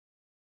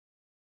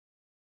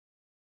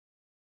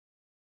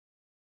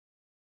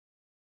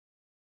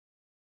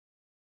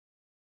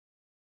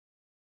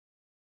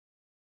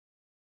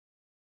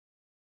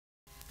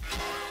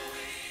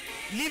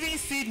Living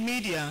Seed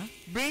Media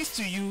brings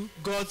to you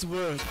God's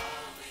Word,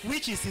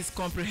 which is His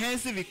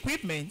comprehensive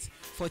equipment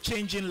for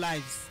changing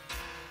lives.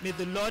 May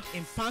the Lord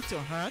impact your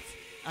heart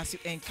as you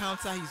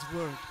encounter His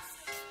Word.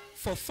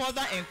 For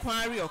further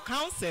inquiry or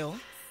counsel,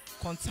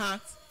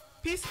 contact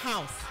Peace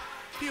House,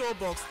 P.O.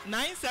 Box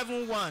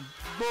 971,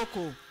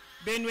 Boko,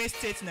 Benue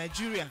State,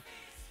 Nigeria.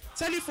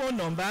 Telephone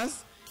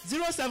numbers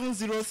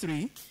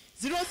 0703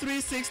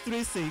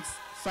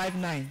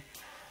 0363659,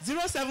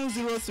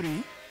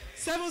 0703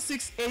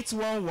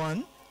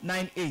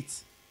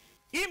 7681198.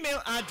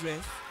 Email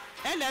address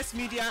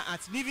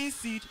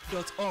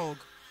lsmedia@livingseed.org,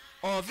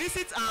 or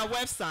visit our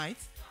website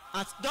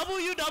at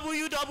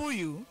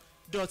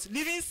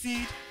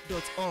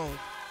www.livingseed.org.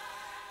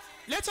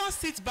 Let us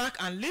sit back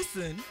and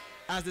listen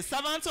as the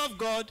servant of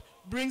God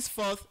brings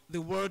forth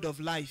the word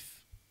of life.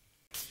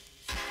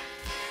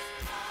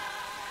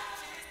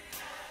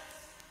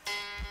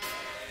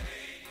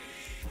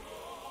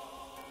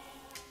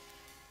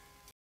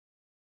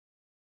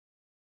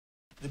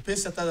 The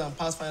Pacesetters and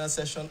Pathfinders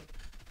session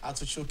are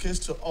to showcase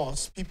to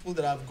us people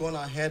that have gone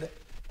ahead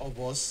of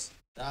us,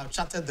 that have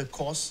charted the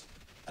course,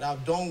 that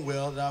have done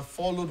well, that have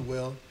followed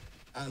well,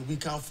 and we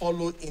can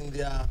follow in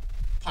their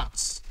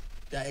paths.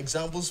 They are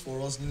examples for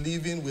us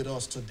living with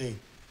us today.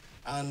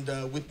 And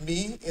with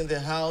me in the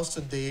house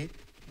today,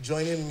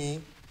 joining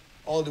me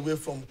all the way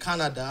from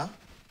Canada,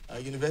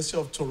 University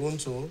of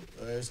Toronto,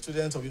 a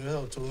student of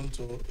University of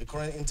Toronto, a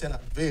current intern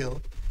at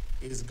Vail,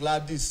 is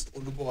Gladys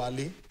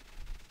Oluboale.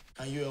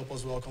 Can you help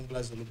us welcome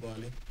Gladys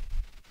Oluboale?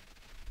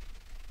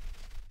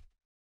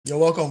 You're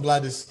welcome,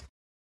 Gladys.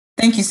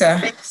 Thank you, sir.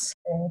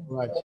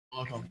 Right,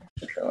 welcome.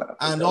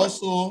 And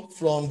also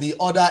from the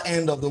other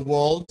end of the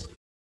world,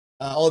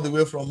 all the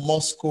way from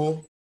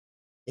Moscow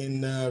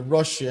in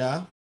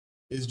Russia,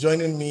 is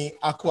joining me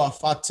Aqua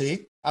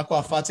Fate.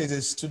 Aqua Fate is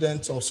a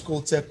student of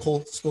School Tech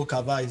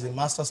Kava. He's a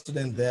master's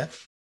student there.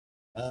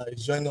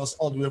 He's joining us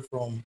all the way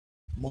from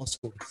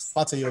Moscow.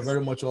 Fate, you're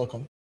very much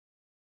welcome.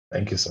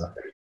 Thank you, sir.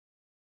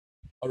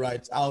 All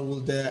right, I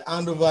will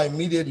hand over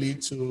immediately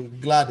to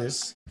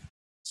Gladys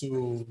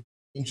to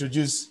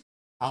introduce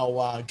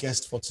our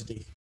guest for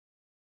today.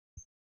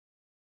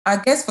 Our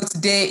guest for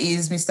today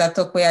is Mr.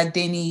 Tokwe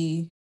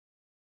Adeniyi.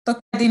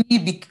 Tokwe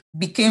Adeniyi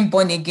became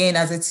born again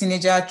as a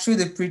teenager through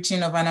the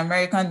preaching of an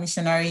American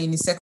missionary in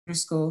his secondary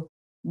school,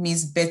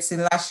 Miss Betsy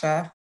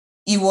Lasha.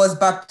 He was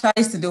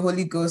baptized in the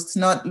Holy Ghost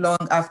not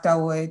long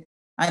afterward,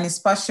 and his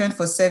passion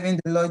for serving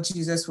the Lord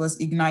Jesus was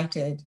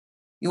ignited.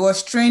 He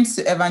was trained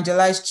to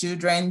evangelize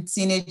children,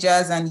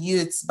 teenagers, and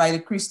youths by the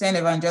Christian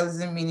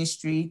Evangelism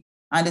Ministry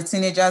and the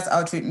Teenagers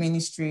Outreach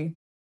Ministry.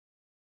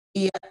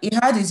 He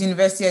had his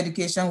university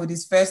education with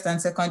his first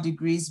and second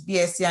degrees,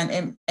 BSc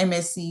and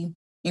MSc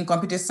in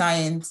computer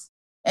science,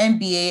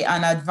 MBA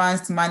and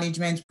advanced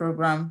management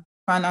program,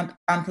 Pan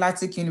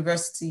Atlantic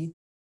University,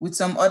 with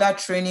some other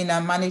training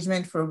and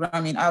management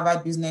program in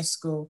Harvard Business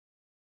School.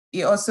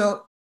 He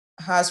also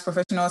has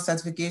professional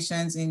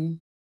certifications in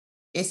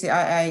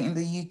ACII in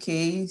the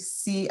UK,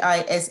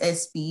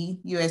 CISSP,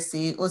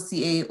 USA,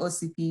 OCA,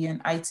 OCP,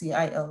 and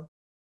ITIL.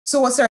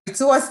 Towards the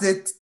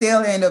tail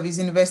end of his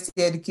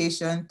university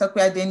education,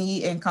 Tokwe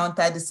Adeniyi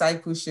encountered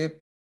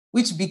discipleship,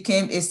 which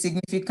became a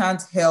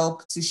significant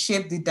help to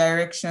shape the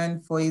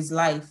direction for his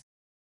life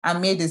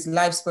and made his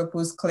life's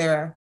purpose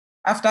clearer.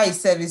 After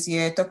his service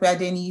year, Tokwe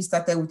Adeniyi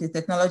started with a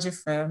technology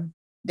firm,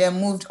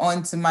 then moved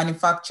on to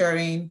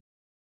manufacturing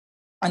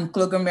and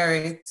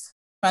conglomerate,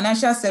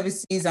 financial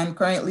services, and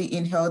currently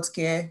in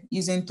healthcare,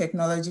 using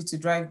technology to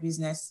drive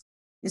business.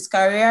 His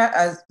career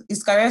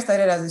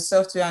started as a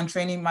software and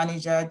training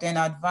manager, then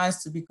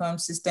advanced to become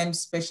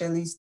systems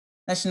specialist,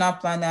 national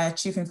planner,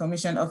 chief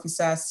information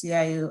officer,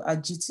 CIO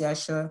at GT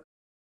Assure,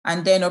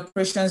 and then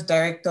operations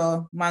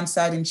director,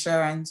 Mansard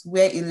Insurance,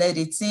 where he led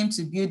a team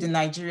to build the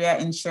Nigeria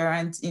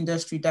Insurance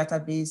Industry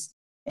Database,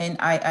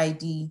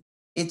 NIID,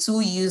 a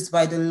tool used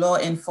by the law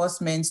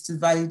enforcement to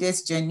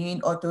validate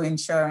genuine auto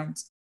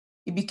insurance.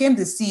 He became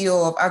the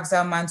CEO of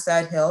AXA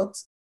Mansard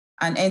Health,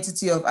 an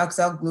entity of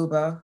AXA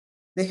Global,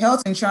 the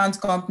health insurance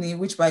company,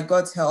 which by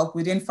God's help,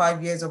 within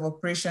 5 years of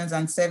operations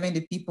and serving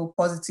the people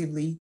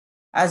positively,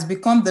 has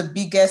become the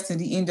biggest in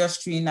the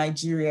industry in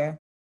Nigeria.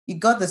 He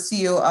got the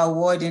CEO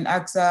award in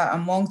AXA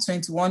among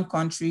 21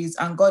 countries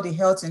and got the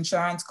Health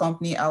Insurance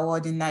Company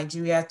Award in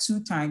Nigeria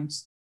 2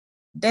 times.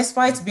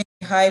 Despite being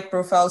a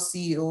high-profile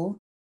CEO,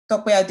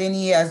 Tokwe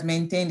Adeniyi has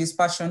maintained his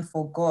passion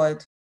for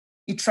God.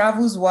 He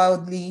travels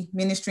wildly,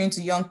 ministering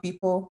to young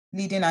people,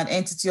 leading an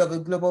entity of a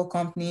global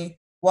company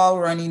while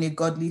running a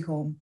godly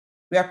home.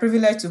 We are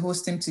privileged to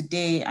host him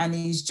today, and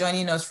he is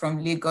joining us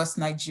from Lagos,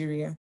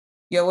 Nigeria.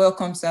 You're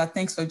welcome, sir.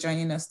 Thanks for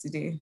joining us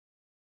today.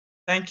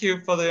 Thank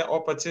you for the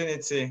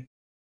opportunity.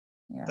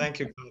 Yeah. Thank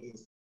you.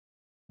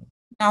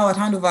 Now I'll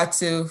hand over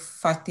to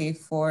Fateh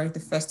for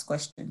the first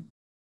question.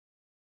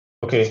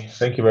 Okay,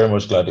 thank you very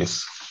much,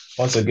 Gladys.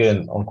 Once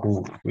again,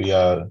 Uncle, we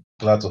are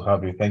glad to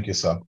have you. Thank you,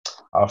 sir.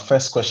 Our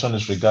first question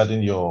is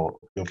regarding your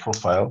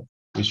profile,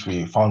 which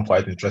we found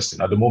quite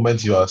interesting. At the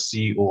moment, you are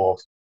CEO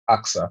of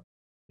AXA,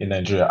 in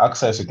Nigeria.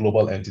 AXA is a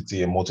global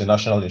entity, a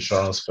multinational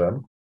insurance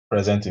firm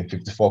present in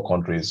 54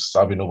 countries,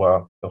 serving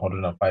over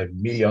 105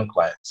 million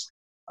clients.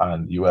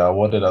 And you were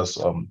awarded as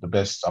the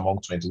best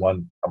among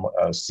 21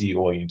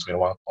 CEO in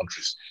 21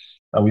 countries.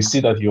 And we see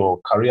that your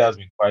career has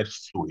been quite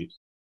fluid.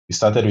 You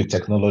started with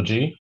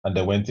technology and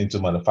then went into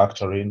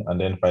manufacturing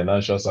and then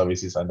financial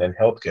services and then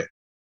healthcare.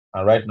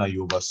 And right now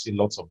you oversee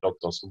lots of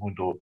doctors, even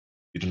though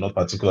you do not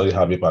particularly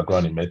have a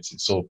background in medicine.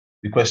 So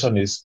the question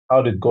is,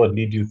 how did God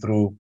lead you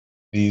through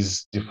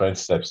these different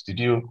steps? Did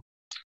you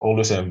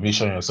always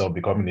envision yourself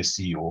becoming a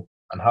CEO?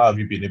 And how have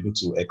you been able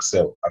to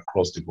excel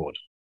across the board?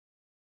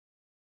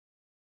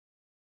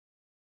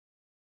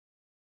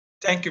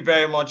 Thank you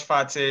very much,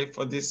 Fateh,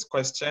 for this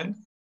question.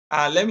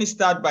 Let me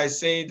start by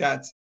saying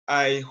that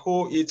I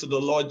owe it to the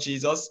Lord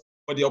Jesus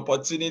for the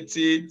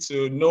opportunity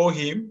to know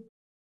him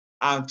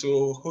and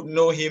to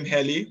know him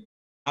early,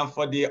 and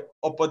for the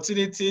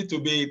opportunity to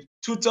be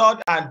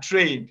tutored and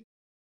trained.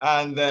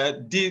 And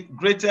the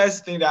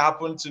greatest thing that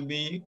happened to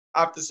me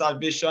after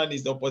salvation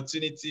is the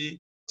opportunity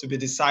to be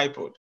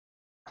discipled.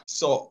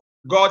 So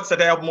God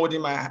started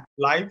molding my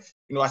life,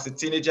 as a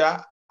teenager,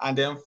 and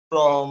then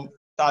from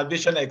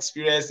salvation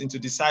experience into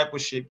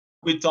discipleship,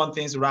 we turned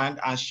things around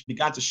and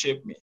began to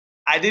shape me.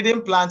 I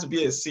didn't plan to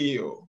be a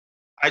CEO.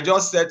 I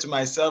just said to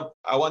myself,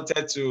 I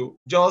wanted to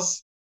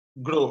just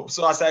grow.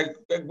 So as I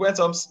went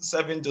on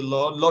serving the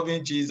Lord,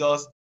 loving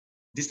Jesus,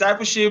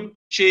 discipleship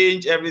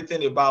changed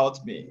everything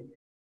about me.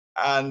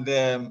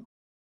 And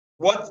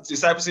what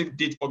discipleship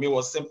did for me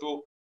was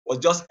simple, was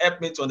just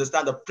help me to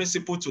understand the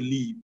principle to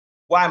live.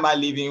 Why am I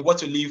living? What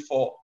to live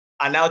for?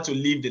 And how to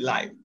live the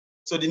life.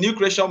 So the new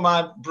creation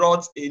man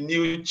brought a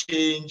new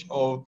change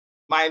of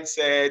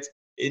mindset,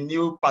 a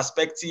new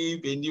perspective,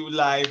 a new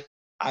life.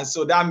 And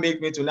so that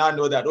made me to now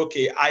know that,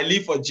 okay, I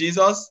live for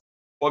Jesus.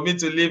 For me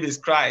to live is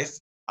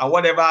Christ. And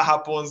whatever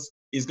happens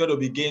is going to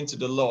be gain to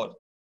the Lord.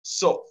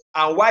 So,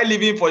 and while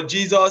living for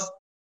Jesus,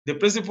 the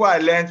principle I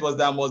learned was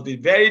that I must be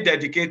very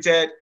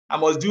dedicated. I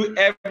must do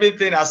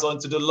everything as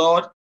unto the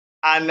Lord,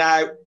 and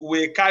I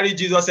will carry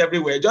Jesus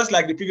everywhere. Just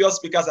like the previous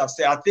speakers have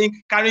said, I think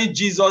carrying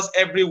Jesus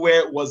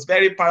everywhere was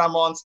very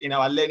paramount in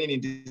our learning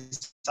in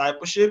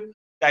discipleship,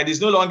 that it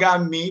is no longer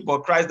me,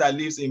 but Christ that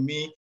lives in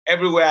me.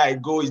 Everywhere I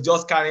go, it's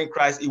just carrying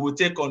Christ. It will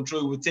take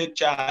control, it will take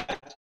charge,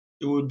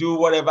 it will do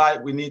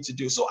whatever we need to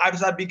do. So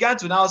as I began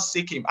to now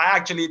seek him, I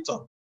actually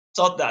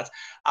thought that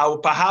I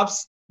would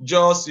perhaps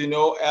just,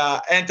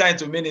 enter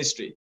into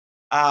ministry.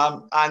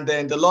 And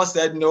then the Lord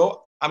said,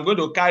 no, I'm going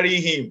to carry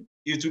him.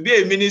 It will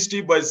be a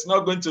ministry, but it's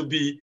not going to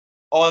be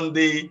on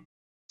the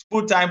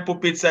full-time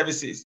pulpit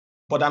services.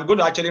 But I'm going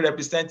to actually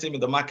represent him in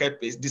the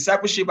marketplace.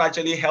 Discipleship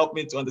actually helped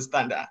me to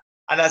understand that.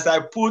 And as I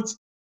put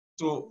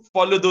to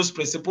follow those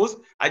principles,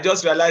 I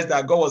just realized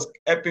that God was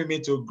helping me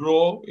to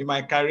grow in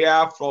my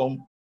career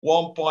from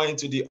one point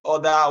to the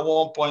other,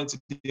 one point to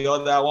the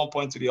other, one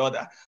point to the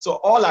other. So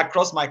all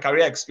across my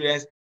career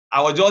experience,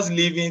 I was just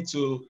living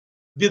to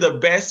be the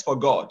best for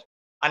God.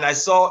 And I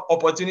saw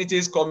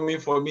opportunities coming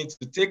for me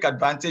to take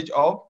advantage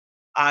of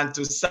and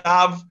to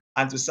serve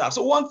and to serve.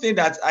 So one thing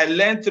that I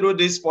learned through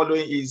this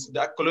following is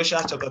that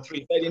Colossians chapter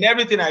 3, that in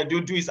everything I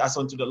do is as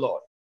unto the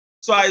Lord.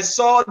 So I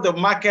saw the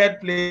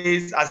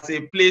marketplace as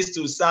a place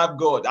to serve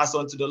God, as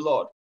unto the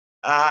Lord.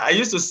 I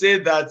used to say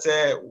that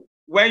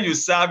when you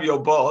serve your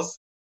boss,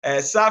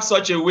 serve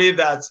such a way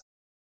that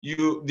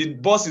the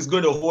boss is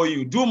going to hold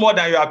you. Do more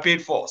than you are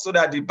paid for, so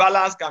that the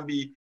balance can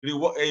be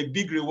a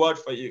big reward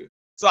for you.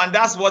 So, and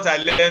that's what I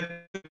learned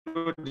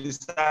through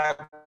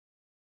discipleship,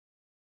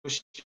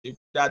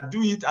 that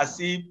do it as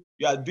if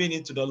you are doing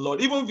it to the Lord,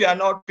 even if you are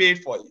not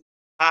paid for it.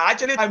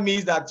 Actually, that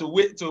means that to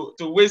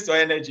waste your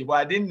energy, but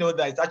I didn't know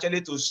that it's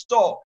actually to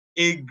store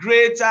a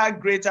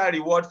greater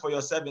reward for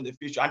yourself in the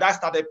future. And that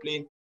started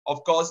playing.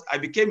 Of course, I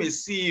became a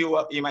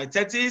CEO in my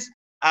 30s,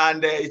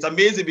 and it's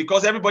amazing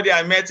because everybody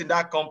I met in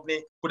that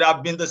company could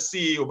have been the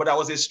CEO, but I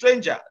was a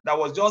stranger that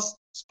was just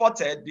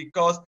spotted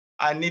because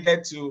I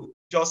needed to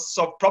just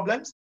solve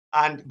problems.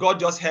 And God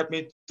just helped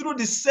me through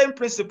the same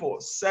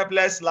principles,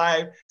 selfless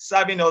life,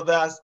 serving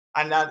others,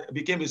 and I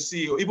became a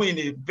CEO, even in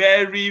a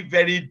very,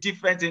 very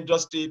different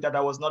industry that I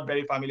was not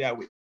very familiar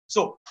with.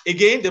 So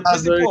again, the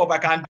principle of I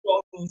can do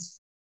all things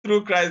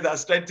through Christ that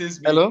strengthens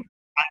me. Hello?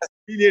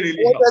 Really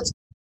helps.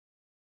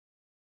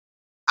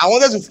 I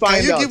wanted to find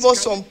out. Can you give us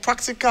some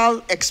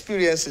practical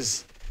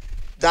experiences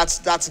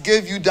that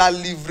gave you that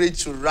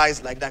leverage to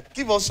rise like that?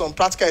 Give us some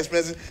practical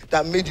experiences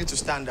that made you to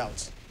stand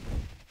out.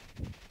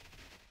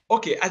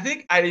 Okay, I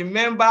think I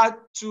remember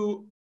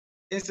two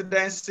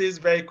incidences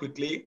very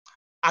quickly.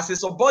 As a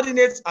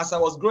subordinate, as I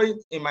was growing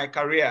in my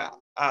career,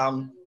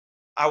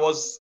 I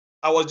was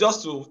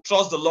just to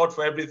trust the Lord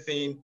for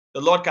everything. The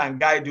Lord can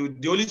guide you.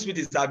 The Holy Spirit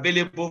is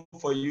available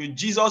for you.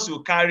 Jesus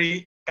will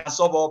can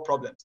solve all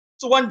problems.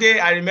 So one day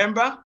I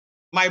remember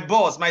my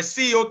boss, my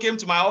CEO came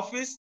to my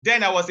office.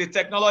 Then I was a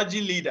technology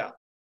leader,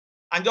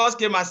 and just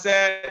came and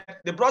said,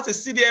 they brought a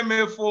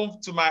CDMA phone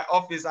to my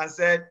office and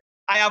said,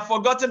 I have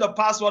forgotten the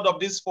password of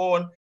this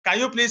phone. Can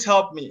you please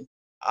help me?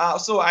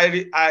 So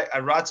I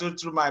rattled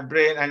through my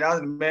brain and I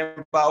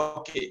remember,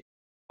 okay,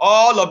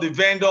 all of the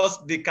vendors,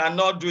 they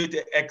cannot do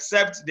it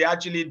except they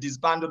actually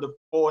disbanded the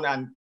phone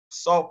and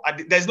so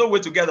there's no way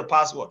to get the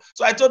password.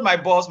 So I told my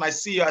boss, my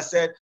CEO, I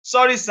said,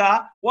 sorry,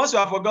 sir, once you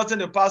have forgotten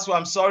the password,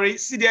 I'm sorry.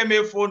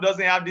 CDMA phone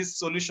doesn't have this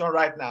solution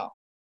right now.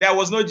 There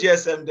was no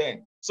GSM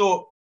then.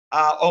 So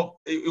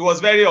it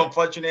was very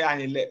unfortunate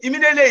and he left.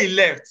 Immediately he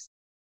left.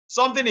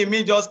 Something in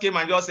me just came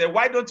and just said,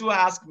 why don't you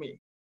ask me?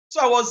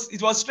 So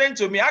it was strange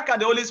to me. How can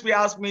the Holy Spirit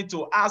ask me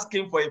to ask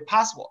him for a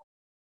password?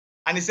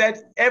 And he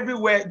said,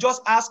 everywhere,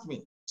 just ask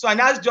me. So I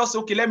asked just,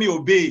 okay, let me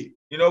obey.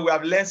 You know, we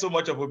have learned so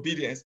much of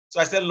obedience. So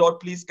I said, Lord,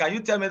 please, can you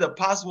tell me the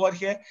password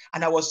here?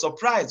 And I was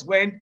surprised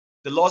when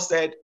the Lord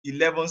said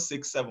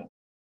 1167.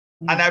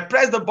 And I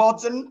pressed the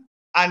button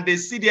and the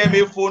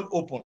CDMA phone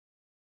opened.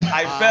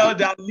 I fell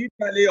down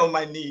literally on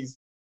my knees.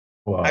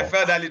 Wow. I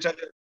fell down literally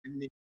on my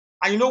knees.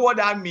 And you know what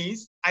that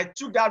means? I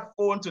took that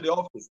phone to the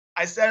office.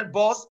 I said,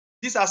 boss,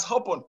 this has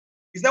happened.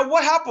 He said,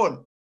 what happened?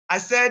 I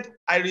said,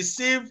 I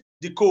received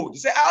the code. He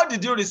said, how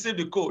did you receive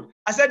the code?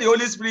 I said, the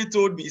Holy Spirit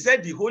told me. He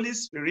said, the Holy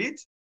Spirit?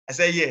 I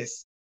said,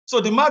 yes.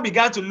 So the man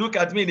began to look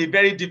at me in a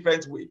very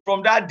different way.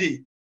 From that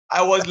day,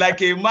 I was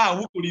like a man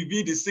who could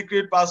reveal the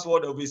secret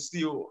password of a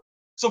CEO.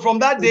 So from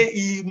that day,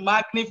 he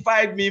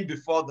magnified me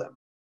before them.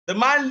 The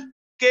man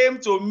came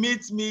to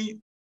meet me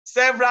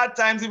several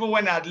times, even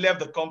when I had left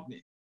the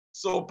company.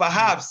 So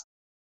perhaps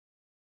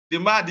the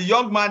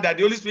young man that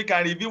the Holy Spirit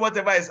can reveal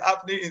whatever is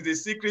happening in the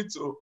secret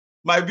to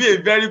might be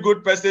a very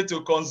good person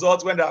to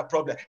consult when there are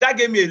problems. That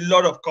gave me a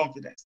lot of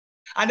confidence.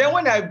 And then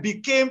when I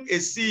became a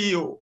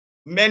CEO,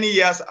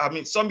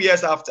 some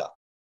years after,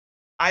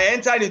 I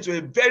entered into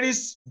a very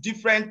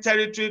different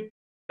territory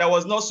that I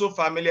was not so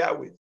familiar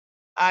with.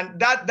 And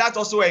that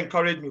also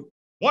encouraged me.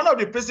 One of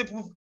the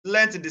principles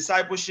learned in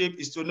discipleship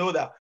is to know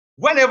that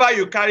whenever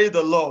you carry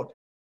the Lord,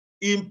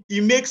 he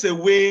makes a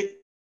way,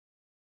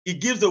 he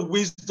gives the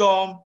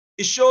wisdom,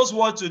 he shows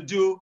what to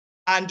do,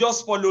 and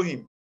just follow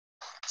him.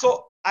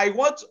 So I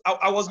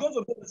was going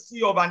to be the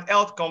CEO of an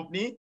health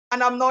company,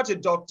 and I'm not a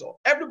doctor.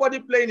 Everybody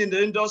playing in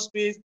the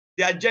industries,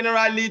 they are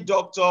generally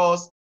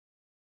doctors,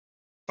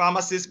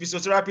 pharmacists,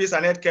 physiotherapists,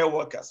 and healthcare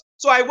workers.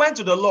 So I went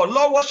to the Lord.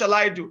 Lord, what shall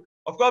I do?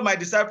 Of course, my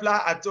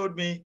discipler had told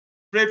me,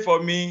 pray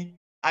for me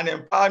and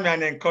empower me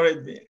and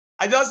encourage me.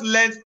 I just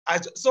learned.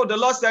 So the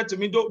Lord said to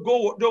me, don't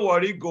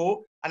worry,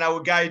 go, and I will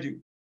guide you.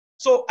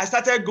 So I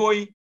started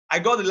going. I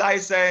got the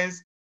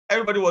license.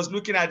 Everybody was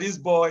looking at this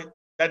boy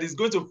that is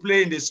going to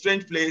play in the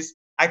strange place.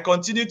 I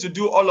continued to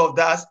do all of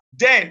that.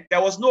 Then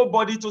there was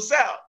nobody to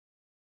sell.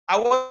 I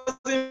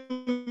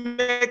wasn't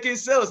making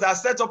sales. I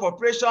set up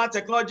operation,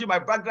 technology, my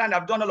background.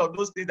 I've done all of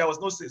those things. There was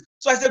no sales.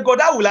 So I said, God,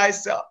 how will I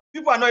sell?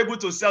 People are not able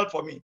to sell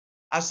for me.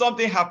 And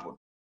something happened.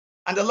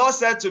 And the Lord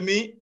said to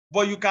me,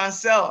 but you can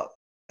sell.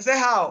 I said,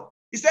 how?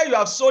 He said, you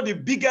have sold the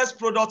biggest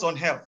product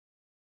on earth.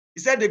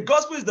 He said, the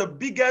gospel is the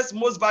biggest,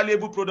 most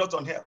valuable product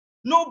on earth.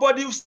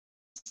 Nobody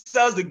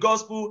sells the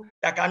gospel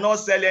that cannot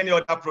sell any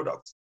other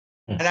product.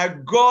 And I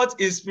got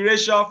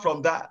inspiration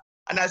from that.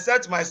 And I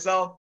said to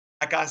myself,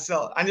 I can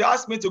sell. And he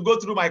asked me to go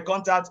through my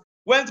contacts,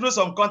 went through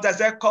some contacts,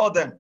 said, call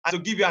them and to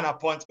give you an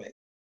appointment.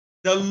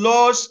 The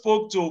Lord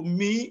spoke to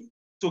me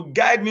to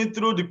guide me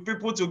through the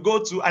people to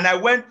go to. And I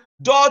went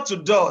door to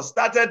door,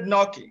 started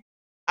knocking.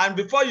 And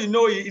before you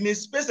know it, in a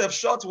space of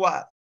short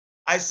while,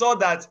 I saw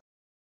that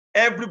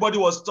everybody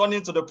was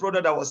turning to the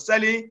product I was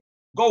selling.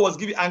 God was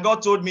giving, and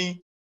God told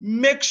me,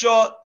 make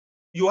sure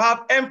you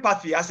have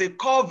empathy as a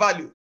core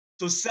value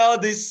to sell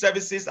these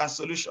services and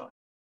solutions.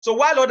 So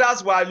while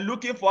others were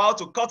looking for how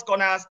to cut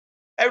corners,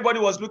 everybody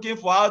was looking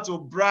for how to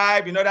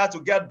bribe in order to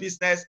get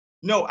business.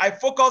 No, I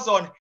focus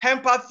on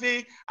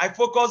empathy. I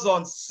focus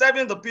on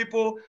serving the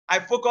people. I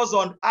focus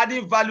on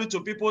adding value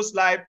to people's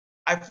life.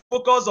 I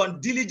focus on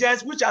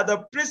diligence, which are the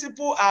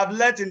principles I've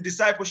learned in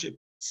discipleship.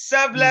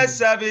 Selfless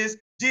service,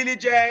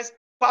 diligence,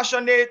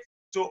 passionate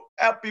to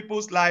help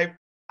people's life.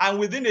 And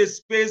within a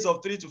space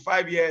of 3 to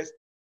 5 years,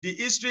 the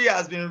history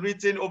has been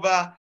written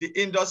over the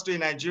industry in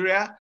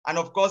Nigeria and,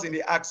 of course, in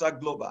the AXA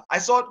Global. I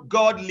saw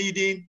God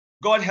leading,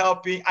 God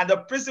helping, and the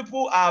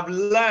principle I've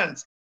learned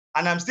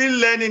and I'm still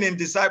learning in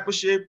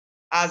discipleship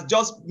has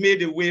just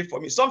made a way for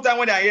me. Sometimes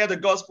when I hear the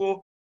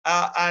gospel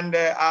and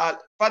our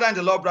Father in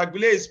the Lord,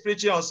 Bragbile, is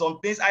preaching on some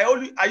things,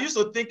 I used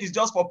to think it's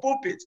just for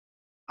pulpit.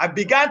 I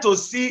began to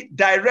see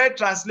direct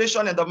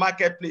translation in the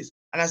marketplace.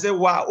 And I said,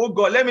 wow, oh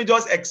God, let me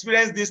just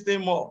experience this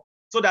thing more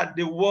so that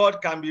the world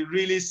can be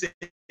really saved.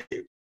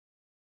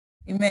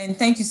 Amen.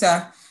 Thank you,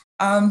 sir.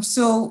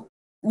 So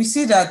we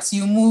see that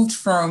you moved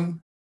from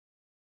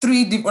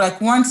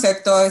one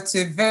sector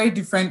to a very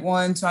different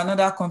one to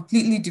another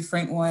completely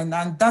different one.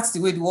 And that's the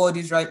way the world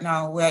is right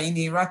now. We're in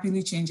a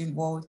rapidly changing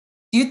world.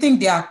 Do you think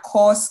there are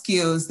core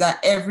skills that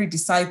every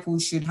disciple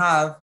should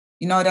have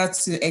in order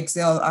to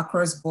excel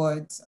across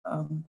boards?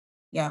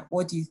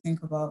 What do you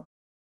think about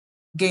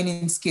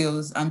gaining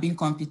skills and being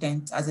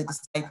competent as a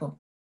disciple?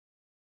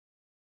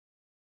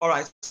 All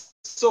right.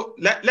 So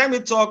let me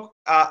talk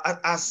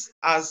as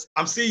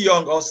I'm still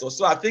young also.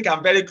 So I think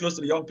I'm very close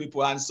to the young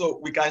people. And so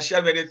we can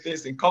share many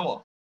things in common.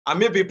 And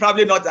maybe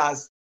probably not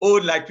as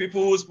old like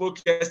people who spoke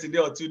yesterday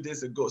or 2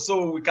 days ago.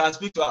 So we can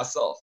speak to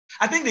ourselves.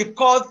 I think the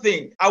core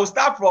thing, I will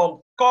start from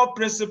core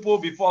principle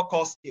before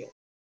core skill.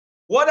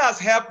 What has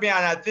helped me,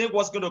 and I think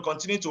what's going to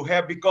continue to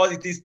help, because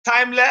it is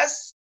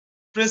timeless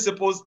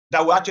principles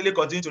that will actually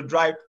continue to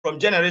drive from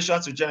generation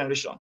to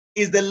generation,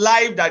 is the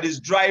life that is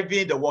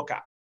driving the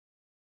worker.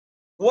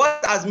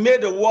 What has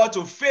made the world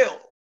to fail?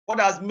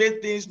 What has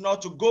made things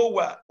not to go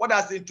well? What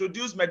has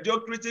introduced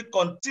mediocrity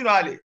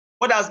continually?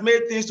 What has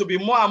made things to be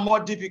more and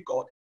more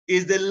difficult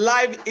is the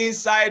life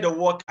inside the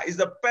worker, is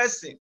the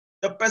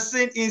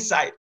person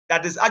inside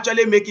that is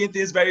actually making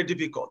things very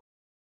difficult.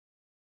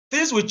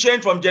 Things will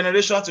change from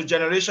generation to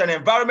generation.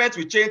 Environment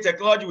will change,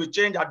 technology will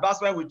change,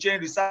 advancement will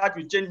change, research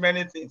will change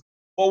many things.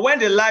 But when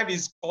the life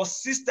is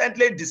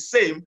consistently the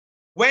same,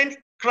 when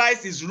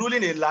Christ is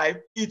ruling a life,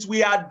 it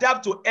will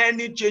adapt to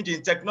any change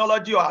in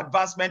technology or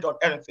advancement or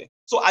anything.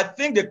 So I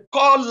think the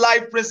core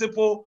life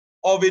principle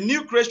of a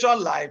new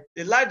creation life,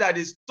 a life that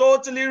is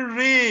totally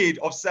rid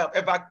of self,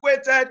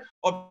 evacuated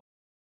of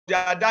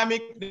the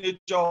Adamic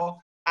nature,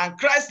 and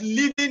Christ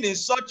living in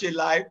such a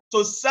life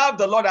to serve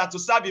the Lord and to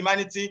serve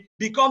humanity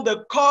become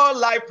the core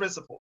life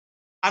principle.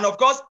 And of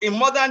course, in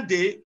modern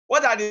day,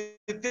 what are the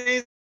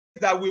things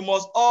that we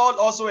must all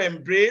also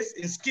embrace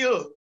in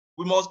skill?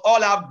 We must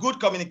all have good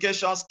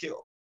communication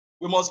skill.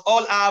 We must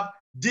all have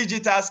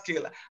digital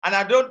skill. And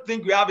I don't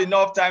think we have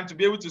enough time to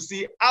be able to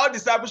see how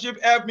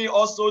discipleship helped me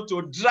also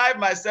to drive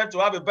myself to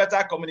have a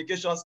better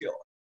communication skill.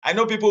 I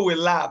know people will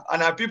laugh,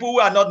 and people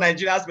who are not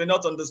Nigerians may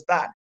not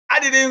understand. I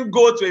didn't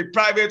go to a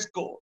private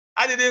school.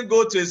 I didn't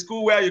go to a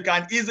school where you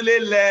can easily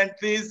learn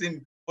things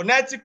in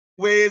phonetic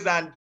ways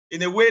and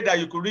in a way that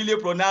you could really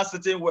pronounce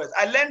certain words.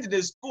 I learned in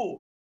a school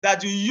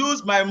that you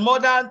use my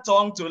modern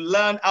tongue to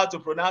learn how to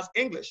pronounce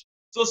English.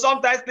 So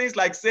sometimes things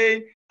like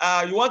saying,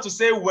 you want to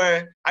say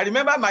where. I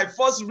remember my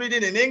first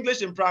reading in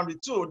English in primary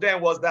 2 then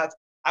was that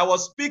I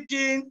was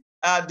speaking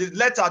the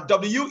letter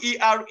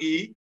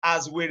W-E-R-E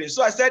as were.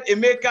 So I said,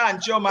 Emeka and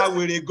Chioma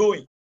were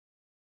going.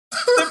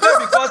 Simply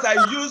because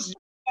I used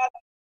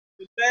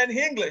to learn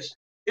English.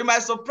 It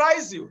might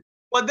surprise you.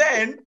 But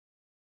then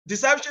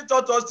discipleship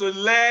taught us to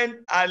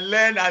learn and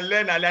learn and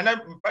learn and learn.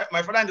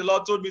 My father in the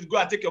Lord told me, go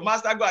and take your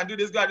master, go and do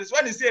this, go and do this.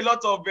 When you see a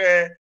lot of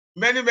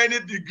many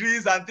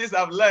degrees and things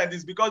I've learned,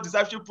 it's because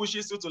discipleship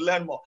pushes you to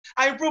learn more.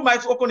 I improved my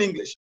spoken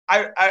English.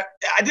 I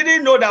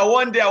didn't know that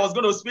one day I was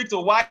going to speak to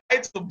white,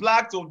 to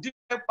black, to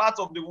different parts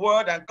of the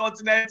world and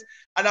continents,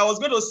 and I was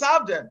going to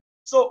serve them.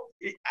 So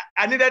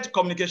I needed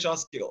communication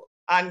skill.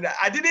 And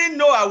I didn't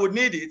know I would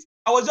need it.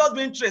 I was just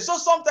being trained. So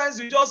sometimes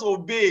you just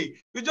obey.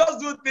 You just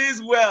do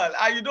things well.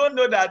 And you don't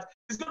know that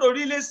it's going to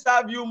really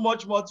serve you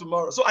much more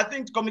tomorrow. So I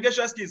think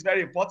communication skill is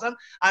very important.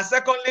 And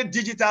secondly,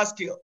 digital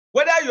skill.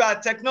 Whether you are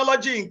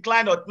technology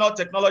inclined or not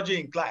technology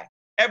inclined,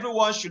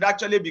 everyone should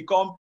actually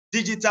become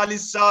digitally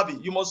savvy.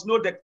 You must know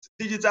the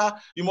digital.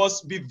 You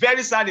must be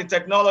very sound in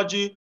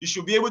technology. You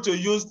should be able to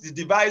use the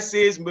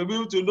devices, be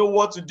able to know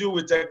what to do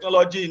with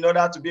technology in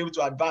order to be able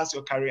to advance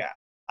your career.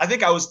 I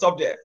think I will stop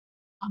there.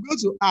 I'm going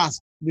to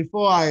ask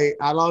before I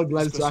allow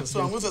Gladys to ask.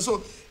 So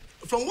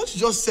from what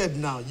you just said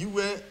now, you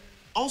were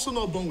also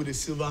not born with a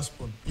silver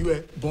spoon. You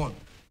were born,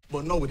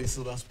 but not with a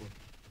silver spoon.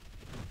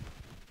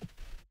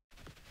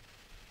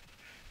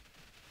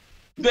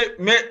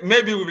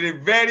 Maybe with a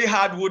very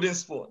hard wooden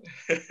spoon.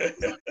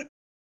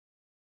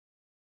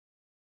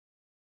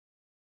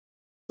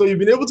 So you've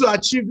been able to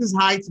achieve this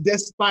height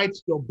despite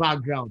your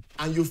background.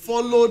 And you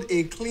followed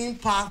a clean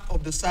path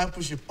of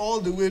discipleship all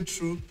the way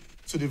through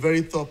to the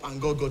very top, and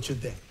God got you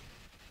there.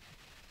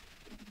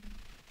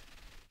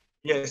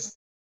 Yes.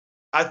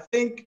 I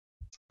think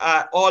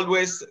I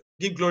always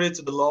give glory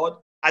to the Lord.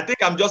 I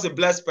think I'm just a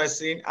blessed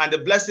person, and the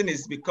blessing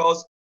is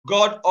because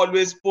God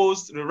always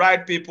puts the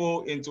right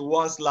people into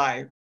one's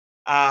life.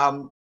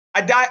 My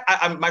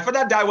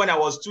father died when I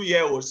was 2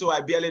 years old, so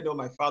I barely know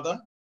my father.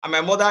 And my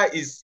mother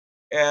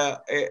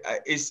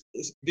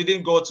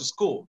didn't go to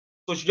school.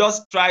 So she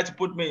just tried to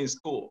put me in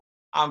school.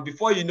 And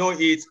before you know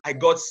it, I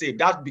got saved.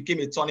 That became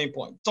a turning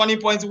point. Turning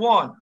point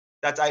 1,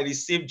 that I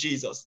received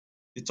Jesus.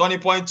 The turning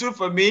point 2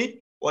 for me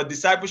was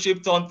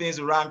discipleship turned things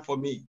around for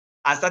me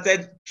and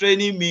started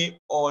training me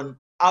on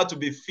how to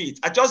be fit.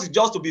 I just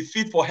to be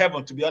fit for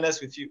heaven, to be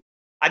honest with you.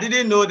 I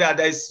didn't know that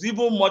there's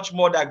even much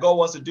more that God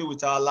wants to do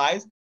with our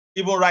lives,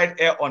 even right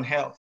here on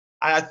health.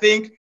 And I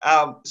think,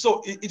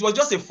 so it was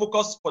just a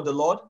focus for the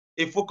Lord,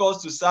 a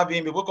focus to serve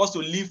him, a focus to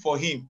live for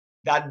him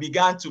that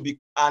began to be,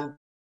 and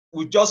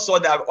we just saw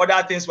that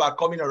other things were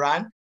coming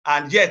around,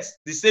 and yet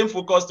the same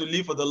focus to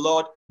live for the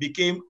Lord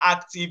became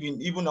active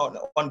in even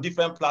on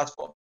different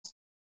platforms.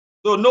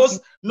 So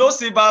no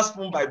silver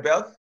spoon by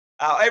birth.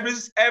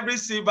 Every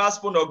silver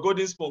spoon or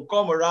golden spoon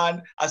come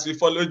around as we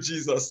follow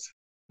Jesus.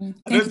 I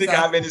don't think I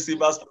have any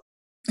silver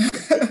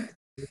spoon.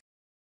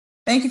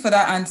 Thank you for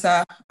that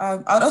answer.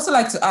 I'd also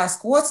like to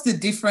ask, what's the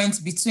difference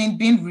between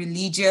being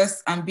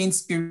religious and being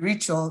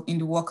spiritual in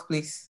the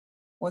workplace?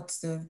 What's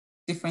the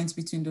difference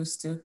between those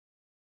two?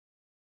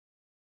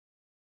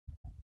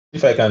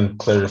 If I can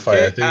clarify,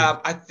 Okay,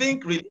 I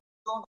think religion.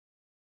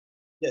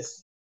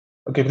 Yes.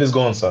 Okay, please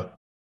go on, sir.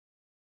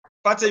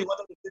 Pate, you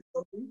wanted to say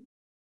something?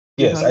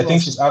 Yes, I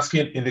think she's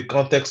asking in the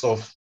context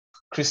of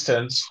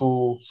Christians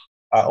who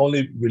are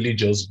only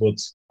religious but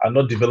are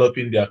not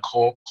developing their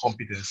core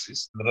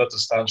competencies in order to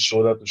stand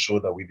shoulder to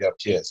shoulder with their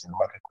peers in the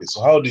marketplace.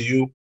 So how do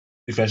you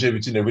differentiate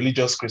between a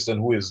religious Christian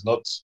who is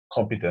not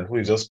competent, who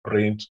is just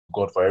praying to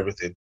God for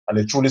everything, and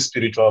a truly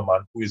spiritual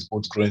man who is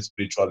both growing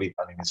spiritually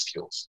and in his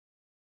skills?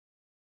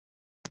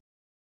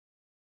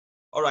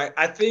 All right,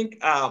 I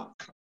think,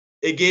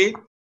 again,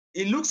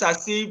 it looks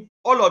as if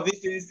all of these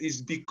things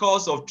is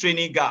because of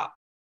training gap.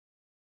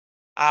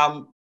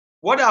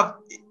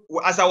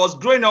 As I was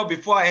growing up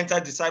before I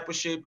entered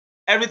discipleship,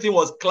 everything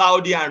was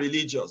cloudy and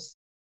religious.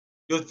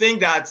 You think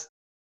that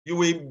you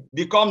will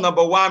become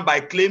number one by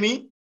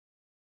claiming,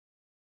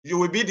 you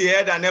will be the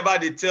head and never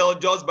the tail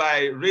just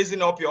by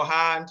raising up your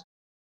hand,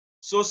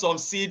 sow some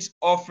seed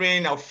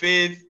offering of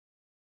faith,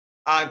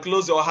 and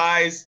close your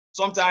eyes.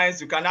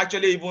 Sometimes you can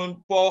actually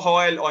even pour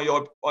oil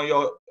on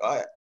your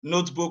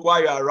notebook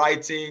while you are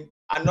writing,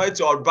 anoint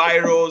your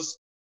biros,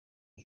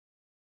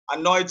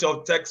 anoint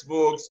your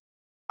textbooks.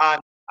 And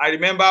I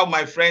remember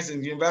my friends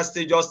in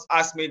university just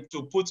asked me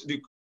to put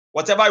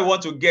whatever you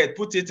want to get,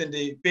 put it in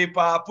the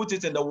paper, put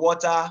it in the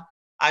water,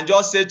 and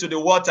just say to the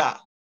water,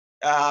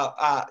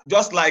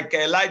 just like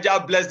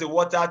Elijah blessed the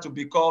water to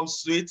become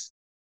sweet,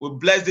 we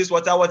bless this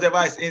water,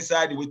 whatever is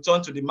inside, we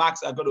turn to the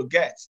marks I'm going to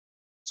get.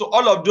 So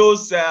all of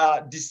those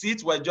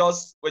deceits were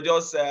just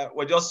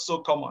so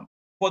common.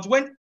 But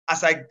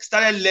as I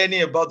started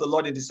learning about the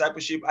Lord in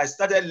discipleship, I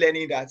started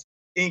learning that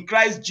in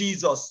Christ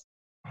Jesus,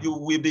 you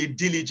will be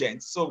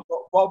diligent. So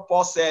what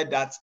Paul said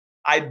that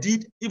I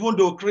did, even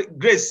though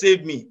grace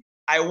saved me,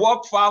 I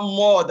worked far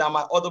more than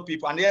my other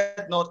people, and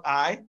yet not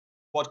I,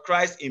 but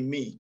Christ in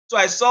me. So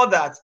I saw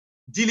that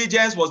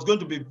diligence was going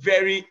to be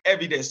very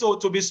evident. So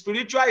to be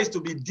spiritual is to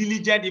be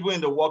diligent even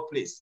in the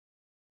workplace.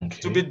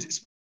 Okay. To be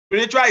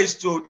spiritual is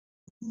to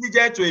be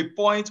diligent to a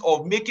point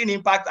of making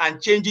impact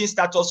and changing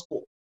status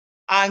quo.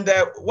 And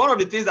one of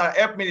the things that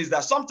helped me is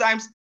that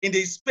sometimes in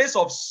the space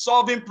of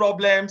solving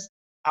problems,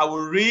 I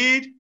will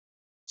read,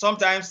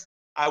 sometimes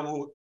I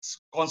will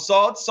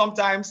consult,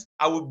 sometimes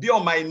I will be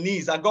on my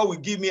knees and God will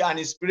give me an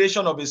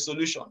inspiration of a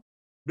solution.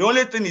 The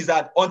only thing is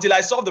that until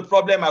I solve the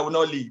problem, I will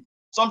not leave.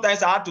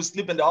 Sometimes I had to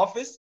sleep in the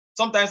office.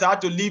 Sometimes I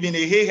had to leave in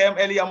a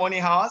earlier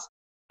morning hours.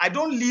 I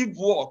don't leave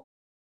work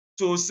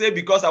to say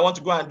because I want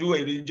to go and do a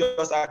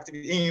religious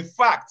activity. In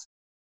fact,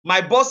 my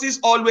bosses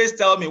always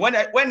tell me, when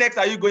next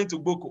are you going to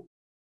Boko?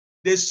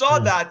 They saw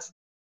that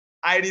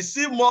I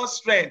receive more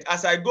strength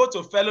as I go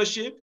to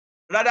fellowship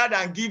rather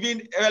than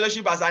giving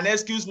fellowship as an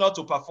excuse not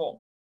to perform.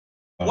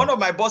 One of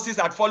my bosses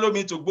had followed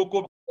me to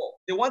Boko before.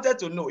 They wanted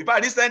to know. In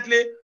fact,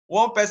 recently,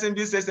 one person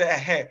said,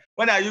 hey,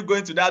 when are you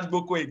going to that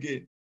Boko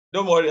again?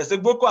 Don't worry. I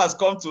said, Boko has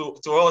come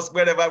to us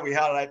wherever we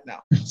are right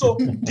now. So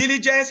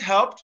diligence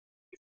helped,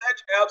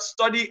 research helped,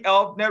 study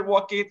helped,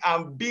 networking,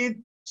 and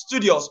being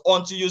studious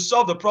until you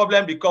solve the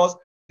problem, because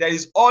there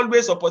is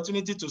always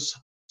opportunity to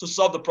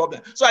solve the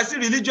problem. So I see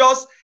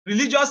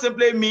religion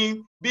simply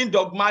means being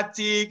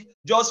dogmatic,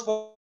 just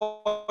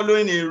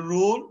following a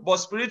rule, but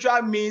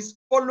spiritual means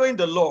following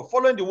the law,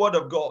 following the word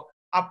of God,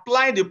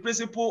 applying the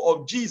principle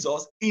of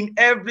Jesus in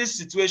every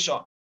situation.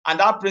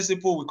 And that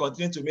principle will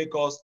continue to make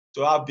us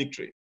to have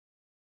victory.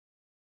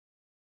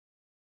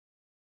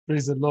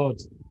 Praise the Lord.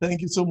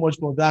 Thank you so much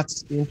for that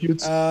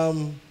input.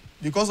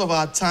 Because of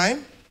our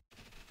time,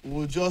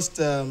 we'll just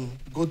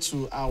go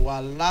to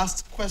our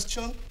last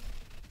question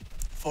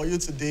for you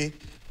today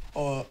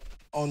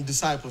on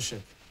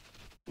discipleship.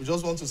 We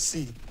just want to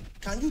see,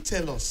 can you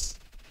tell us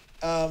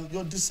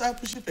your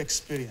discipleship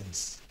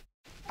experience?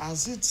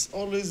 Has it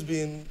always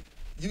been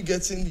you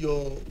getting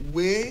your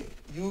way?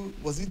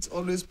 Was it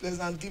always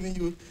pleasant, giving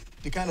you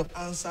the kind of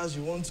answers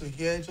you want to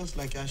hear, just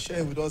like you're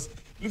sharing with us?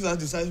 It looks like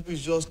discipleship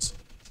is just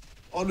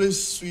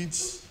always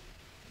sweet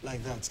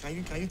like that. Can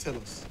you tell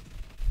us?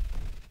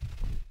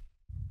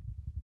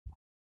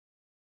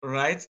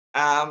 Right.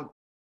 I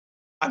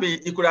mean,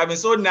 it could have been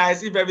so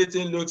nice if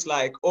everything looks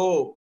like,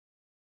 oh,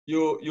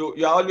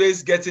 you're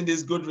always getting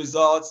these good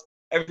results,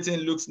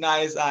 everything looks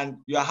nice and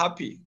you're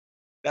happy.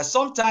 That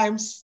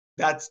sometimes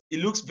that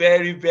it looks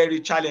very, very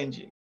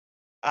challenging.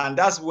 And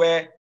that's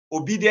where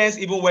obedience,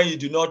 even when you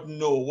do not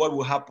know what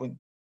will happen,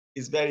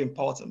 is very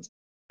important.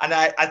 And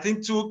I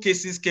think two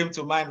cases came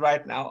to mind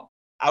right now.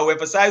 I will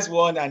emphasize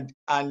one and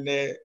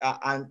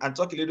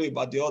talk a little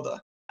about the other.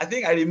 I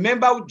think I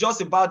remember just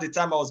about the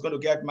time I was going to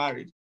get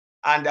married,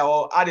 and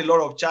I had a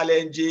lot of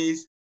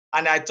challenges.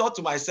 And I thought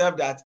to myself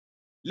that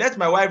let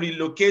my wife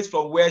relocate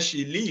from where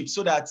she lives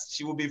so that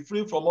she will be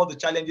free from all the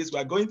challenges we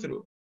are going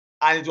through.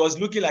 And it was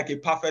looking like a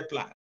perfect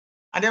plan.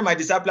 And then my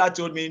discipler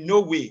told me,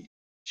 no way,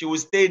 she will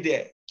stay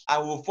there. I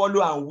will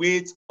follow and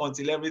wait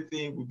until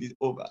everything will be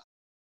over.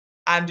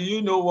 And do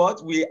you know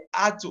what? We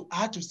had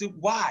to say,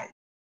 why?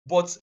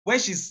 But when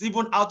she's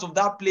even out of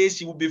that place,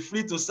 she will be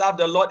free to serve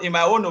the Lord. In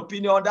my own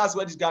opinion, that's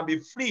when she can be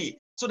free,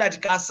 so that she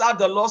can serve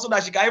the Lord, so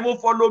that she can even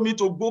follow me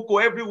to Boko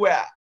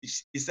everywhere.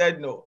 He said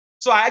no.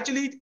 So I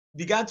actually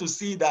began to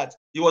see that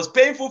it was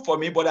painful for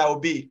me, but I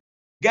obeyed.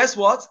 Guess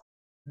what?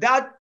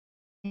 That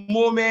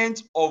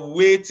moment of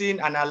waiting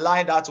and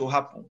allowing that to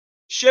happen,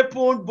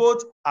 shaping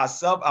both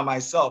herself and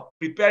myself,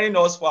 preparing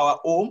us for our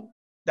home,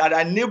 that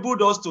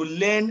enabled us to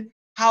learn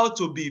how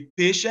to be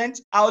patient,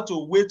 how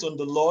to wait on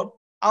the Lord,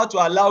 how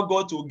to allow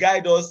God to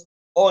guide us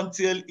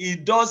until he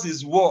does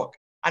his work.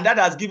 And that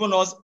has given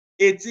us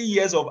 80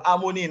 years of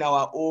harmony in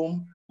our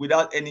home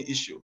without any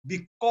issue,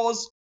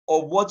 because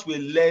of what we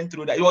learned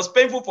through that. It was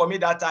painful for me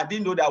that time. I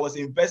didn't know that I was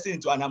investing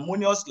into an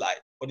harmonious life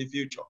for the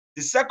future.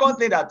 The second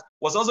thing that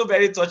was also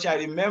very touching, I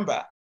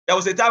remember, there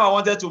was a time I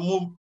wanted to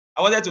move.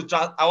 I wanted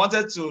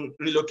to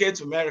relocate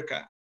to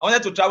America. I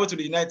wanted to travel to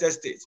the United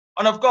States.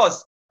 And of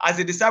course, as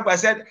a disciple, I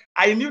said,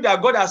 I knew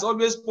that God has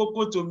always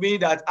spoken to me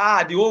that,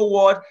 the whole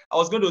world, I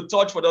was going to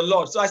touch for the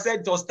Lord. So I said,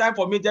 it was time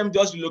for me to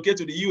just relocate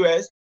to the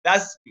US.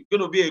 That's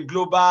going to be a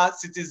global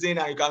citizen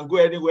and you can go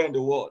anywhere in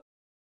the world.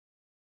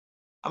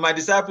 And my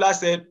discipler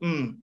said,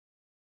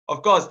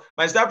 Of course,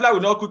 my discipler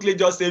will not quickly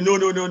just say, no.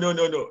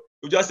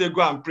 He'll just say,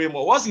 go and pray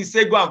more. Once he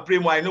say, go and pray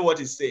more, I know what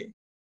he's saying.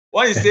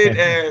 When he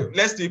said,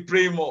 let's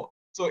pray more.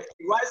 So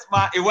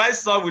a wise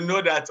son will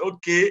know that,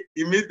 okay,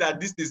 it means that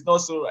this is not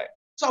so right.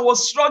 So I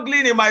was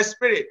struggling in my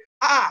spirit.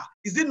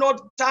 Is it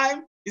not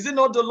time? Is it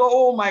not the Lord?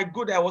 Oh my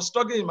God, I was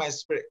struggling in my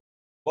spirit.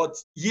 But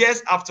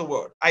years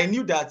afterward, I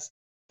knew that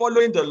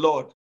following the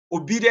Lord,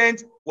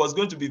 obedience was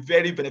going to be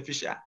very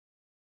beneficial.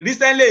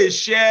 Recently, he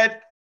shared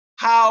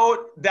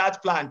how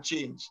that plan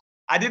changed.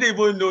 I didn't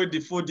even know the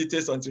full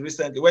details until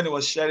recently when he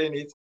was sharing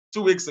it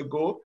 2 weeks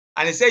ago.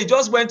 And he said he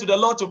just went to the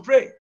Lord to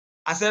pray.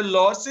 I said,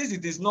 Lord, since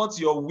it is not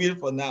your will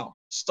for now,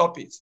 stop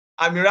it.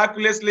 And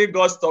miraculously,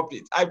 God stopped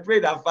it. I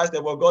prayed and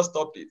fasted, but God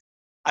stopped it.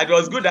 And it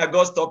was good that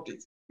God stopped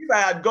it. If I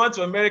had gone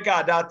to America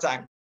at that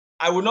time,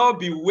 I would not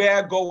be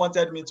where God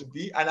wanted me to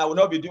be, and I would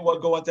not be doing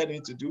what God wanted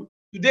me to do.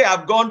 Today,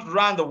 I've gone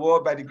around the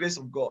world by the grace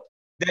of God.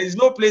 There is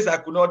no place I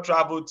could not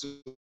travel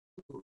to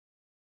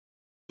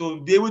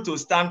be able to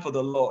stand for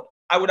the Lord.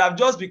 I would have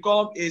just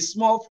become a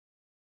small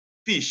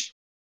fish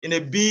in a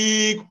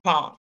big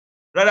pond,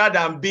 rather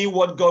than being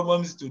what God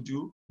wants me to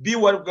do, be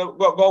what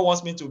God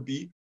wants me to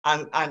be,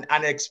 and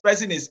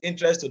expressing his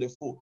interest to the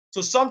full.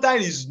 So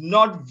sometimes it's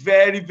not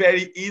very,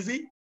 very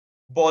easy,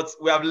 but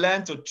we have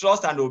learned to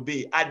trust and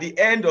obey. At the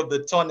end of the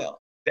tunnel,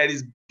 there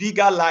is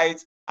bigger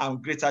light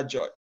and greater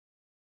joy.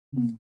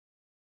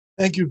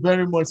 Thank you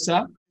very much,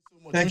 sir.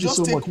 Thank you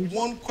so much. Just take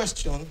one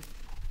question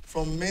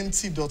from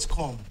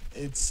menti.com.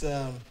 It's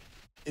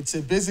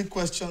a basic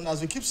question. As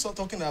we keep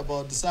talking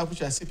about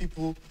discipleship, I see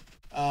people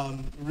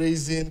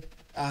raising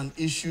an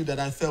issue that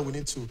I felt we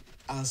need to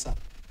answer.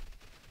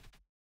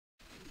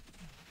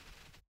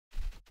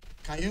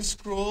 Can you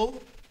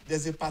scroll?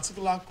 There's a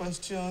particular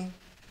question.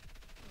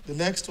 The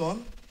next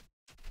one.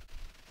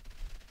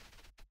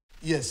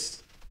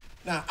 Yes.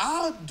 Now,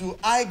 how do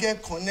I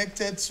get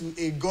connected to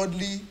a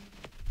godly,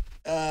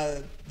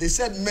 they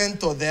said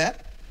mentor there.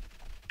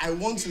 I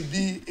want to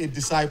be a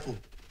disciple.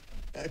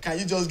 Can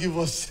you just give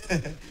us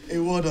a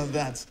word on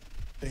that?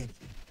 Thank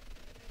you.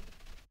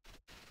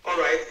 All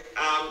right.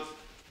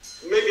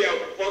 Maybe I'll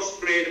first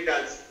pray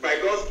that by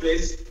God's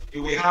grace,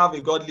 you will have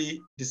a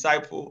godly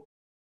disciple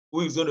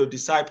who is going to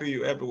disciple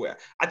you everywhere.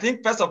 I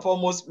think first and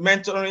foremost,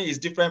 mentoring is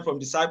different from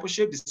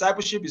discipleship.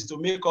 Discipleship is to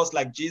make us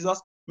like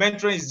Jesus.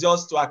 Mentoring is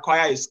just to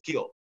acquire a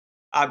skill.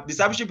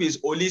 Discipleship is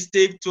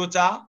holistic,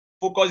 total.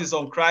 Focus is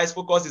on Christ.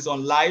 Focus is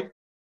on life.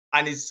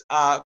 And it's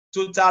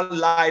total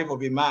life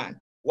of a man.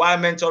 While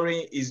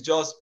mentoring is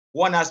just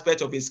one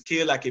aspect of a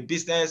skill, like a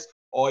business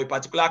or a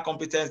particular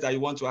competence that you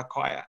want to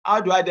acquire.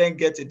 How do I then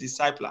get a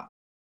discipler?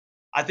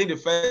 I think the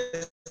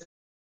first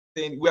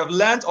thing we have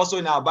learned also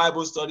in our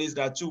Bible studies,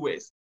 there are two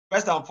ways.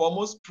 First and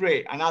foremost,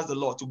 pray and ask the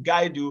Lord to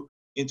guide you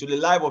into the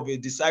life of a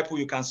disciple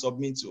you can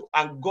submit to.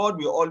 And God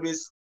will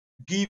always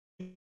give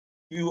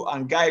you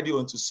and guide you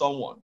into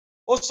someone.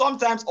 Or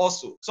sometimes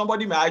also,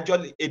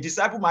 a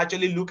disciple might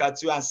actually look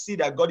at you and see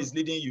that God is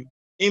leading you,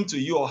 him to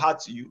you or her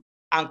to you,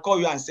 and call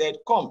you and said,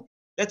 come,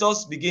 let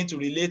us begin to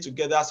relate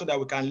together so that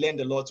we can learn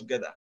the Lord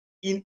together.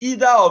 In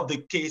either of the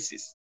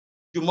cases,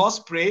 you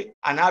must pray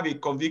and have a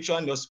conviction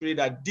in your spirit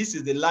that this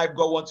is the life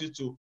God wants you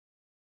to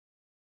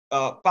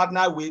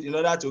partner with in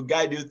order to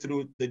guide you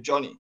through the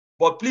journey.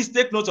 But please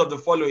take note of the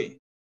following.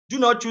 Do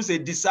not choose a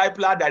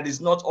discipler that is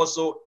not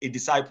also a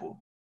disciple.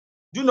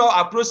 Do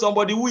not approach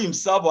somebody who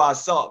himself or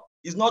herself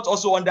is not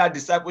also under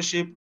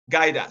discipleship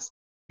guidance.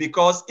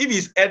 Because if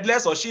he's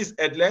headless or she's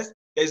headless,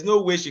 there's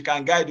no way she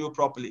can guide you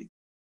properly.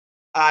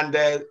 And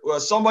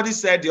somebody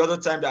said the other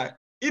time that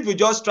if you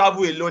just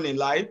travel alone in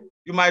life,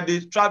 you might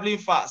be traveling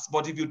fast.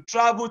 But if you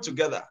travel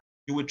together,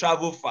 you will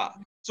travel far.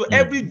 So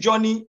every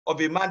journey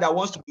of a man that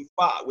wants to be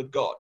far with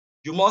God,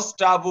 you must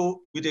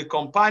travel with a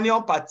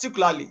companion,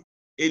 particularly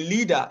a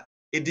leader,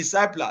 a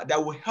discipler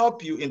that will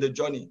help you in the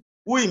journey,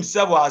 who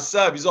himself or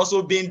herself is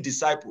also being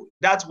discipled.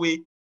 That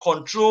way,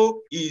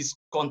 control is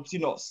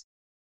continuous.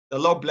 The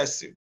Lord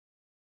bless you.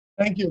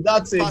 Thank you.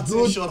 That's a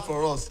good shot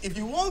for us. If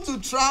you want to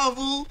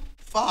travel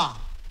far,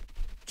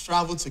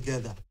 travel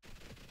together.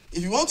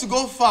 If you want to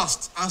go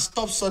fast and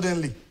stop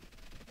suddenly,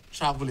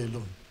 travel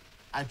alone.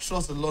 I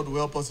trust the Lord will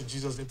help us in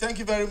Jesus' name. Thank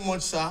you very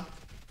much, sir,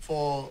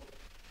 for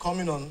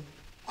coming on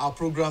our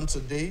program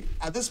today.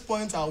 At this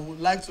point, I would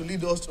like to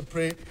lead us to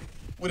pray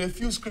with a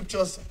few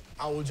scriptures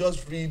I will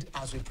just read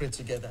as we pray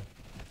together.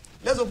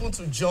 Let's open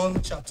to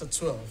John chapter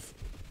 12,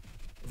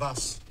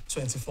 verse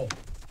 24.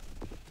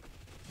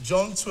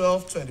 John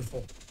 12,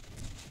 24.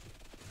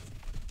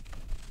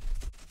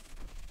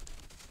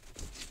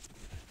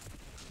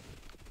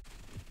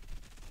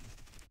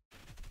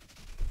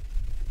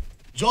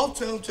 John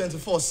 12,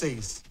 24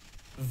 says,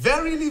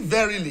 "Verily,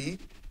 verily,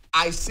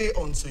 I say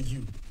unto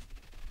you,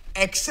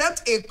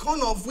 except a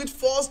corn of wheat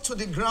falls to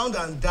the ground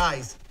and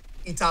dies,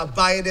 it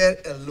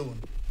abideth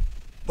alone.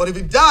 But if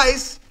it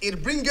dies,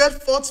 it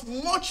bringeth forth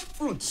much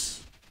fruit."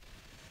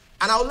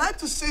 And I would like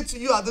to say to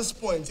you at this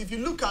point, if you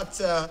look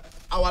at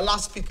our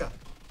last speaker,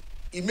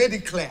 he made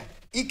it clear.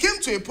 He came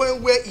to a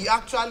point where he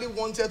actually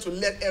wanted to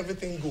let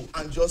everything go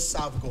and just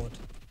serve God.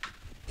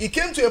 He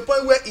came to a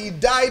point where he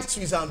died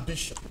to his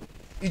ambition.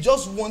 He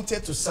just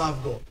wanted to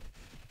serve God.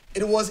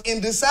 It was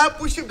in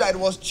discipleship that it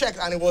was checked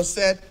and it was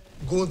said,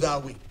 go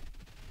that way.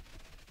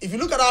 If you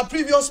look at our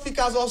previous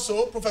speakers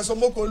also, Professor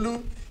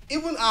Mokolu,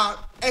 even our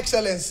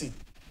Excellency,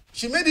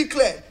 she made it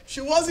clear she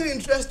wasn't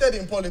interested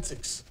in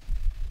politics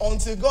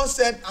until God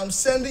said, I'm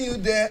sending you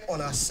there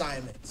on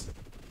assignment.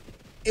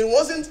 It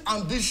wasn't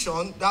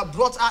ambition that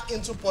brought her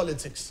into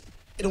politics.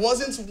 It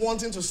wasn't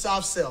wanting to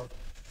serve self.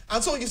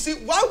 And so you see,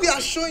 while we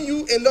are showing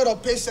you a lot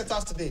of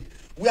Pacesetters today,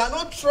 we are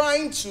not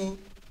trying to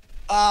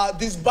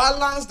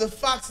disbalance the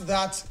fact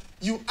that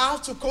you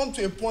have to come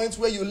to a point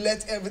where you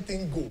let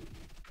everything go.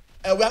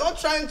 We are not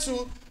trying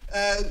to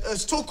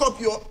stoke up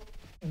your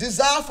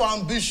desire for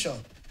ambition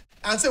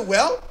and say,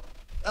 well,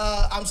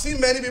 I'm seeing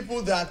many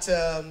people that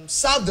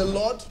serve the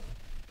Lord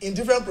in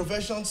different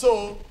professions,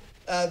 so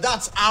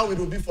that's how it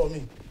will be for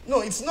me.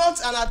 No, it's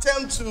not an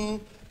attempt to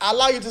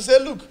allow you to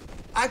say, look,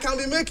 I can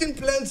be making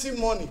plenty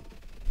money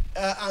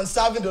and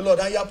serving the Lord,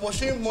 and you are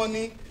pursuing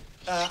money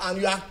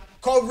and you are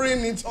covering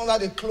it under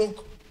the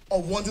cloak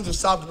of wanting to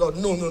serve the Lord.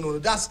 No,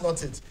 that's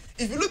not it.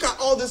 If you look at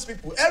all these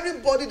people,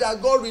 everybody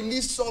that God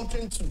released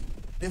something to,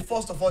 they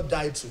first of all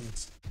died to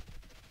it.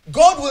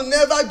 God will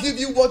never give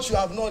you what you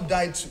have not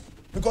died to,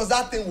 because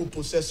that thing will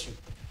possess you.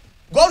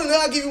 God will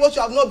never give you what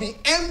you have not been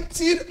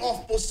emptied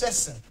of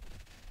possessing.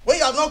 When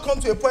you have not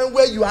come to a point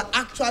where you are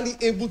actually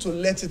able to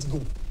let it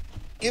go,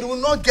 it will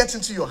not get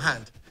into your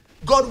hand.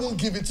 God won't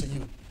give it to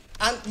you.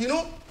 And you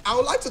know, I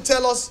would like to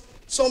tell us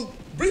some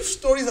brief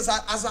stories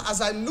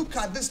as I look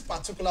at this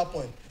particular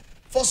point.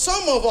 For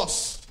some of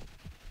us,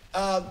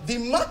 the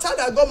matter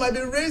that God might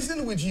be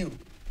raising with you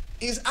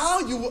is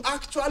how you will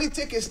actually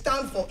take a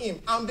stand for him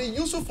and be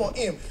useful for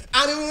him.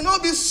 And it will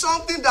not be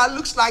something that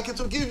looks like it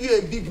will give you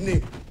a big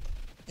name.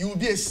 You will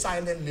be a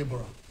silent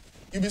laborer.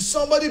 You'll be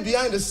somebody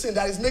behind the scene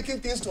that is making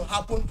things to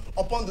happen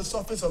upon the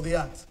surface of the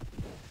earth.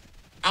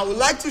 I would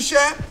like to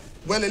share,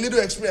 well, a little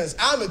experience.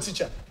 I'm a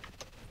teacher.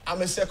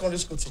 I'm a secondary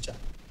school teacher.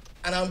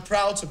 And I'm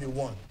proud to be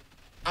one.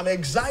 I'm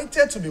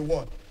excited to be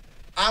one.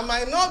 I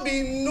might not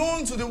be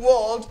known to the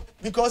world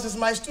because it's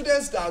my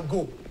students that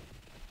go.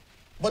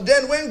 But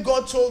then when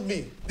God told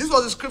me, this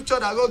was a scripture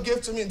that God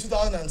gave to me in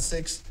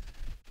 2006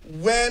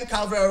 when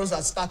Calvary Arrows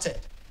had started,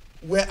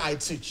 where I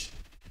teach.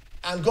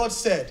 And God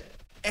said,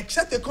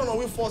 except a corn of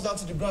wheat falls down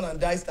to the ground and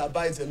dies, that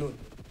abides alone.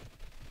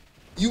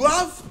 You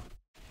have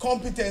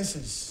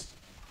competencies.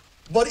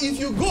 But if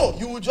you go,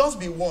 you will just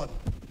be one.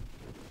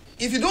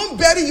 If you don't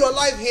bury your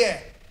life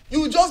here, you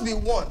will just be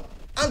one.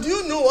 And do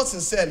you know what's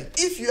sincerely?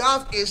 If you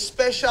have a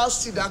special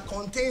seed that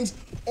contains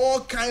all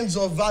kinds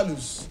of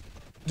values,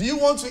 do you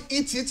want to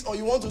eat it or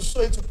you want to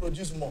sow it to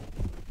produce more?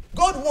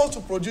 God wants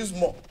to produce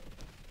more.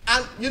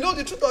 And you know,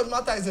 the truth of the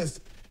matter is this.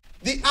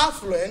 The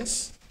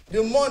affluence,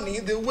 the money,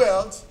 the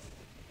wealth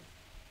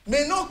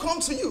may not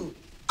come to you.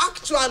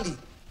 Actually,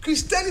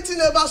 Christianity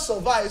never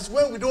survives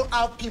when we don't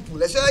have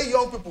people, especially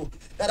young people,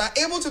 that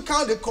are able to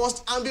count the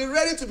cost and be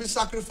ready to be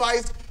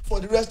sacrificed for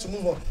the rest to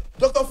move on.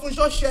 Dr.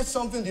 Funshaw shared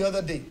something the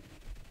other day.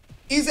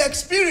 His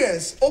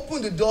experience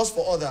opened the doors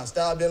for others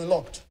that have been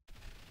locked.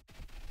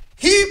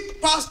 He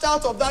passed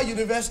out of that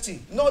university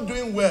not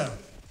doing well.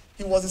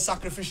 He was a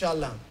sacrificial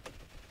lamb.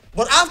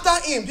 But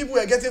after him, people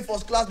were getting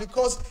first class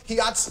because he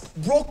had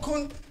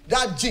broken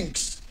that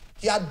jinx.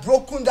 He had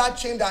broken that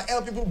chain that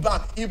held people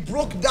back. He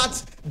broke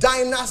that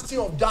dynasty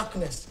of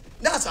darkness.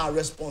 That's our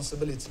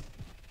responsibility.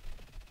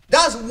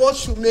 That's what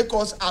should make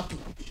us happy.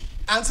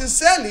 And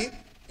sincerely,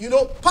 you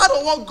know, part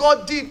of what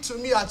God did to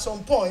me at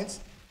some point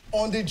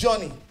on the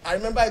journey, I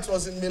remember it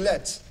was in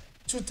Millet,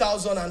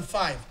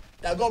 2005,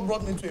 that God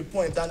brought me to a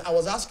point and I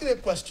was asking a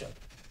question.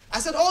 I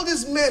said, all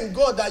these men,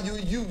 God, that you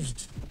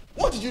used,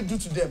 what did you do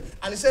to them?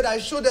 And he said, I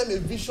showed them a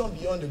vision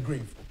beyond the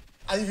grave.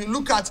 And if you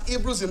look at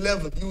Hebrews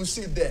 11, you will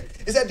see it there.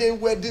 He said they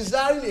were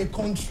desiring a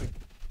country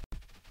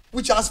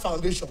which has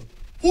foundation.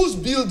 whose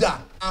builder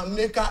and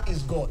maker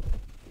is God.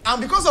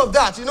 And because of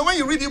that, when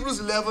you read Hebrews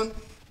 11,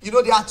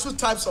 there are two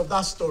types of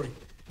that story.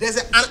 There's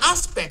an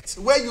aspect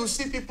where you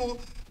see people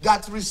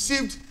that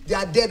received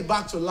their dead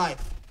back to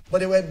life, but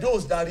there were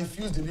those that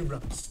refused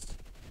deliverance.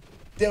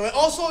 There were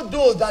also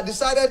those that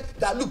decided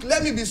that, look,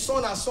 let me be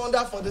sawn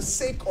asunder for the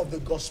sake of the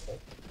gospel.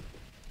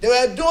 There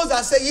were those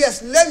that said,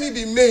 yes, let me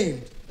be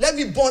maimed. Let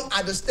me burn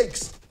at the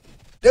stakes.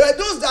 There were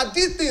those that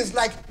did things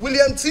like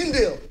William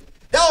Tyndale.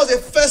 That was a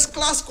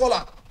first-class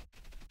scholar.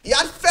 He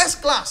had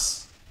first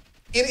class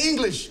in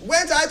English.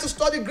 Went ahead to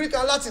study Greek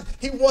and Latin.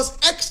 He was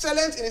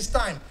excellent in his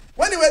time.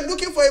 When they were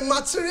looking for a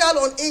material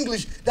on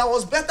English that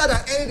was better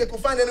than any they could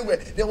find anywhere,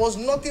 there was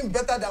nothing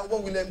better than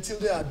what William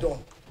Tyndale had done.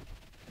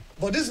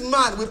 But this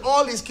man, with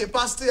all his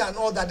capacity and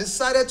all that,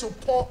 decided to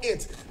pour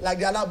it like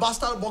the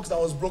alabaster box that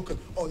was broken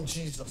on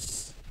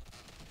Jesus.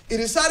 He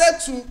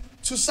decided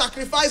to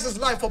sacrifice his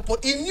life for Paul.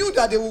 He knew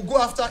that they would go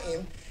after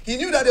him. He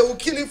knew that they would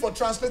kill him for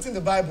translating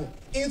the Bible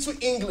into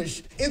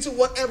English, into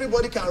what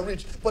everybody can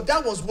reach. But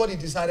that was what he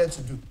decided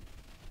to do.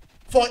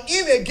 For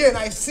him, again,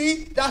 I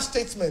see that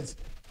statement.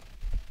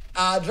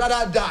 I'd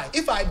rather die.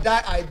 If I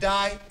die, I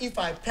die. If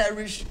I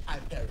perish, I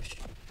perish.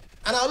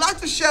 And I would like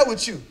to share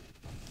with you,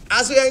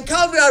 as we are in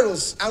Calvary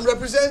Arrows, I'm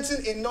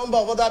representing a number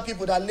of other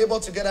people that labor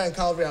together in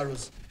Calvary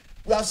Arrows.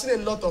 We have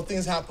seen a lot of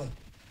things happen.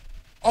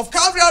 Of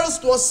Calvary Arrows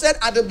was said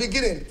at the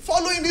beginning,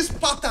 following this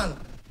pattern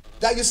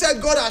that you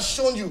said God has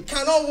shown you,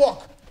 cannot work.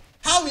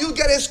 How will you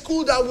get a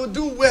school that will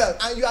do well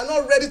and you are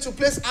not ready to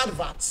place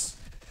adverts,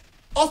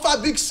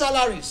 offer big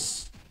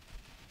salaries,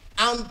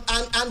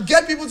 and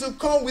get people to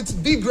come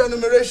with big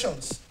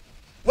remunerations?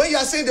 When you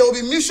are saying there will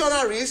be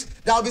missionaries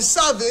that will be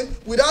serving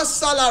without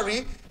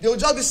salary, they will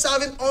just be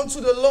serving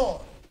unto the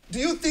Lord. Do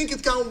you think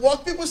it can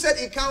work? People said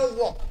it can't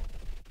work.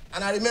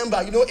 And I remember,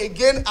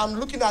 again, I'm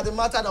looking at the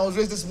matter that was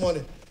raised this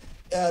morning.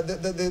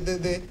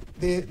 The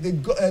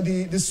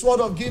sword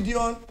of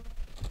Gideon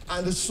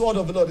and the sword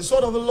of the Lord. The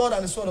sword of the Lord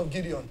and the sword of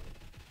Gideon.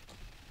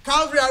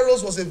 Calvary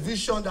Arrows was a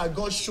vision that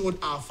God showed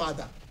our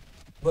father,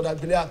 Brother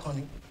Billy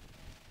Akoni.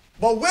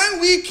 But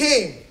when we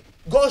came,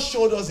 God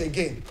showed us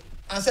again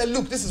and said,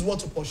 look, this is what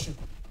to pursue.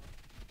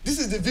 This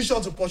is the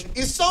vision to pursue.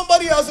 It's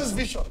somebody else's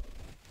vision,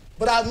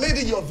 but I've made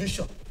it your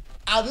vision.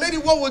 I've made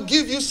it what will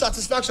give you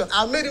satisfaction.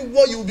 I've made it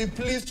what you will be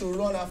pleased to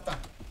run after.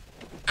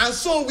 And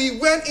so we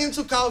went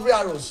into Calvary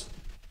Arrows.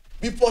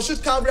 We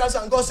pursued Calvary Arrows,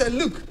 and God said,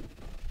 look,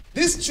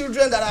 these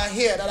children that are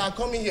here, that are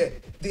coming here,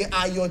 they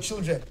are your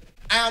children.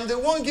 I am the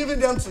one giving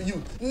them to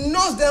you.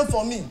 Nurse them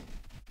for me,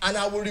 and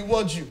I will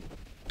reward you.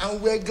 And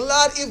we're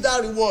glad if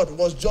that reward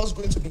was just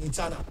going to be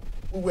eternal.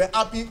 We were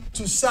happy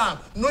to serve,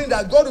 knowing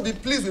that God will be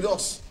pleased with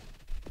us,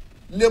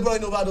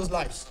 laboring over those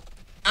lives.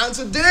 And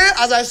today,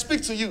 as I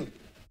speak to you,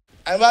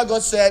 I remember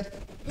God said,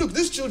 look,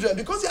 these children,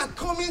 because they are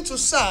coming to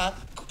serve,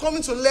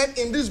 coming to learn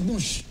in this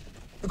bush,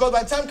 because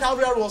by the time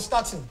Calvary was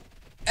starting,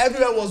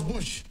 everywhere was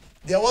bush.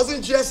 There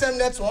wasn't GSM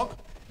network.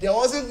 There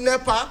wasn't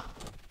NEPA.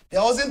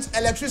 There wasn't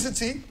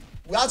electricity.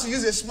 We had to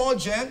use a small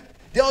gen.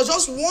 There was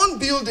just one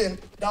building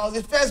that was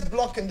the first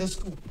block in the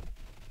school.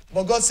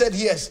 But God said,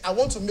 yes, I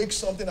want to make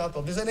something out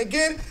of this. And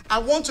again, I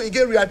want to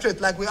reiterate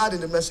like we had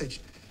in the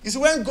message. You see,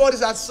 when God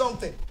is at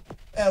something,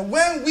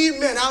 when we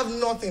men have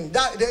nothing,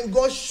 then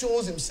God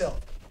shows himself.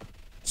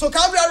 So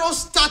Calvary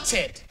Arrows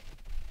started.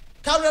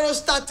 Calvary Arrows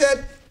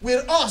started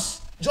with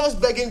us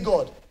just begging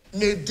God,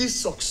 may this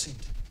succeed.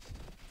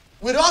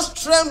 With us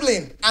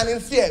trembling and in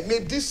fear, may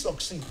this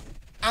succeed.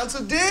 And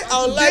today,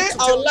 I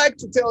would like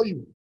to tell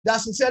you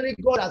that sincerely,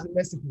 God has been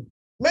merciful.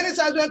 Many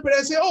times when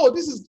parents say, oh,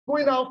 this is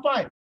going out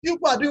fine,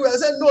 people are doing well, I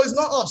say, no, it's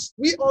not us.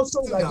 We also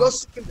are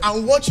just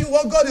and watching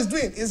what God is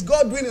doing. Is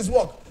God doing his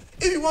work?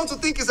 If you want to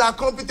think it's our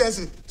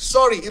competency,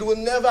 sorry, it will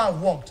never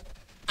have worked.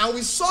 And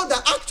we saw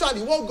that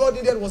actually what God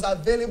needed was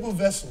available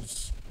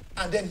vessels.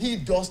 And then he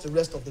does the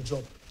rest of the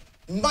job.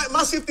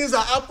 Massive things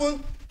that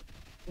happen.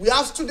 We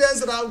have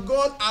students that have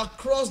gone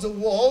across the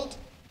world,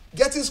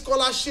 getting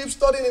scholarships,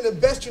 studying in the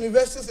best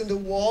universities in the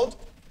world.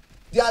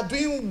 They are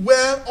doing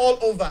well all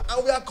over.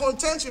 And we are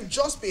content to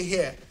just be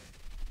here,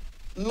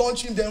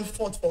 launching them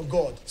forth for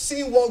God,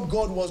 seeing what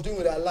God was doing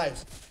with their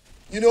lives.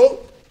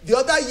 The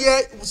other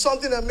year,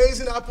 something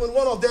amazing happened.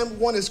 One of them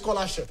won a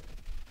scholarship,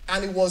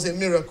 and it was a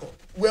miracle.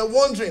 We're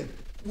wondering,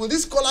 will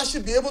this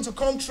scholarship be able to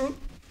come true?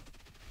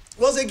 It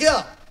was a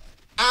girl.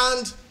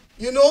 And,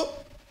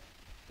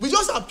 we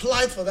just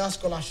applied for that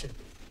scholarship.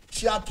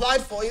 She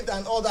applied for it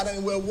and all that,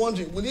 and we're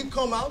wondering, will it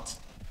come out?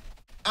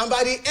 And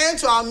by the end,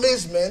 to our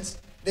amazement,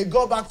 they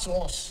got back to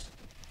us,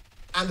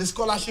 and the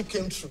scholarship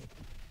came true.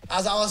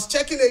 As I was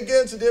checking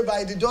again today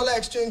by the dollar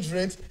exchange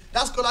rate,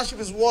 that scholarship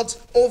is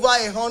worth over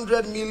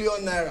 100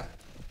 million naira.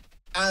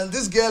 And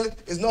this girl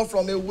is not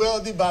from a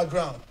wealthy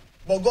background,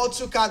 but God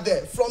took her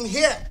there. From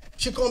here,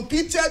 she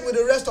competed with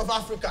the rest of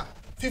Africa.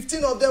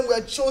 15 of them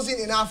were chosen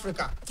in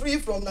Africa, 3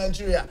 from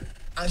Nigeria,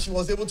 and she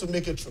was able to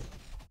make it through.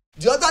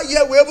 The other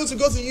year, we were able to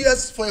go to the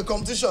US for a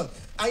competition.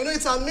 And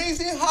it's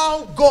amazing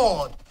how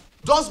God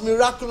does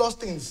miraculous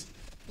things.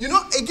 You know,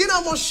 again,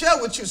 I must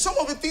share with you some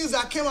of the things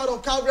that came out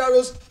of Calvary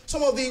Arrows,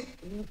 some of the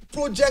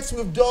projects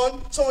we've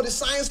done, some of the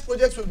science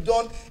projects we've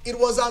done. It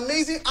was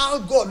amazing how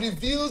God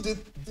reveals the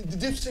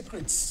deep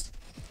secrets,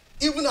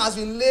 even as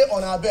we lay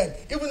on our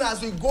bed, even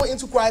as we go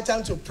into quiet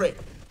time to pray.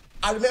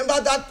 I remember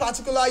that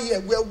particular year,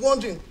 we were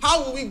wondering,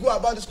 how will we go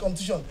about this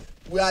competition?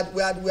 We had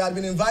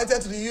been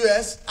invited to the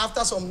US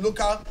after some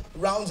local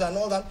rounds and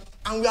all that,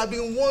 and we had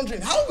been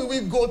wondering, how will we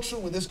go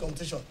through with this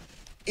competition?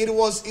 It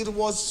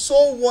was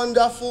so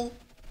wonderful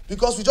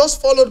because we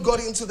just followed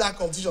God into that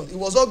competition. It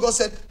was all God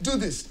said, do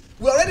this.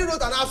 We already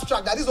wrote an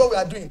abstract that this is what we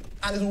are doing,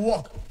 and it will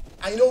work.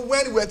 And you know,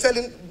 when we were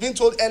being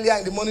told earlier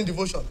in the morning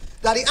devotion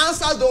that the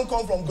answers don't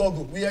come from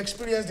Google, we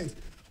experienced it.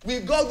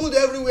 We Googled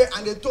everywhere,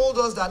 and they told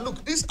us that,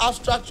 look, this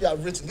abstract you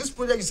have written, this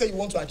project you say you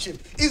want to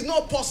achieve, is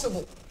not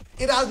possible.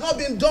 It has not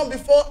been done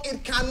before.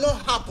 It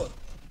cannot happen.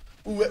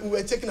 We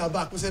were taken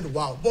aback. We said,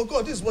 wow, but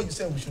God, this is what you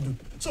said we should do.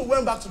 So we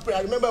went back to pray.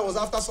 I remember it was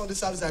after Sunday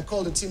service, I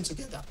called the team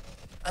together.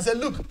 I said,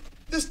 look,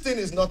 this thing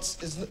is not,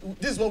 this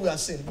is what we are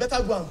saying.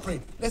 Better go and pray.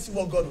 Let's see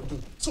what God will do.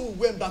 So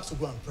we went back to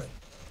go and pray.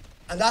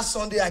 And that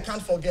Sunday, I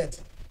can't forget,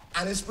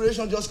 an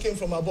inspiration just came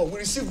from above. We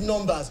received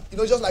numbers, you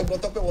know, just like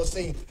Botope was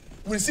saying.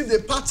 We received a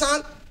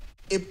pattern,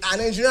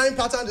 an engineering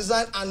pattern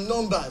design, and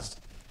numbers.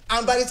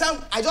 And by the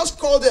time I just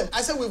called them,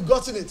 I said, we've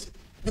gotten it.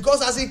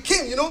 Because as it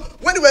came, you know,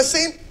 when they were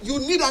saying you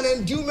need an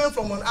endowment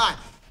from on high.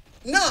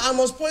 Now, I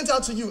must point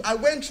out to you, I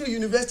went through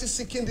university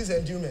seeking this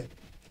endowment.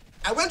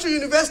 I went through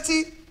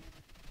university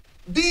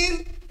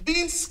being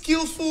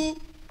skillful,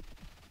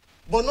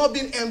 but not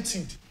being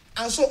emptied.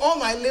 And so all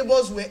my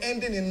labors were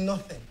ending in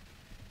nothing.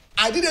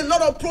 I did a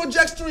lot of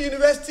projects through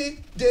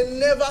university. They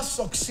never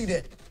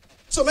succeeded.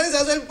 So many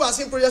times when people are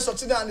seeing projects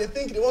succeeding and they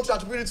think they want to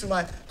attribute it to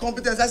my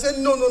competence, I said,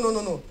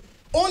 no.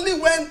 Only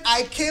when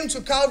I came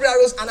to Calvary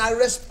Arrows and I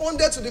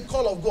responded to the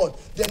call of God,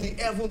 then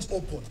the heavens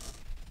opened.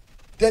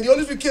 Then the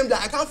Holy Spirit came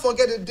down. I can't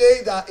forget the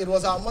day that it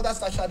was our mother,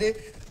 Stashade,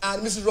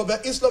 and Mrs.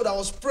 Robert Islop that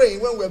was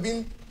praying when we were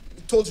being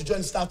told to join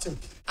the staff team.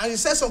 And he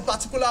said some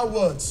particular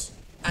words.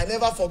 I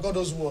never forgot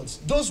those words.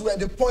 Those were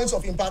the points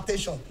of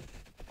impartation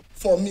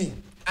for me.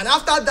 And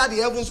after that, the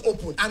heavens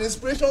opened. And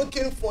inspiration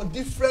came for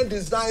different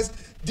designs,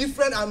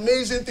 different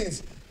amazing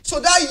things.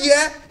 So that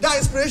year, that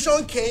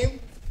inspiration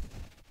came.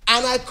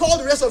 And I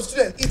called the rest of the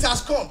students. It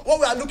has come. What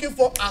we are looking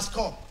for has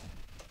come.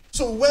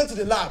 So we went to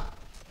the lab.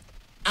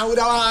 And with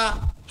our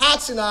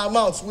hearts in our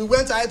mouths, we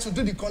went ahead to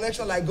do the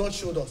connection like God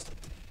showed us.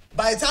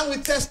 By the time we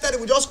tested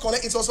it, we just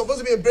connect. It was supposed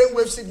to be a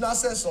brainwave signal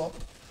sensor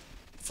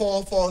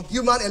for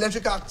human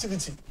electrical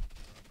activity.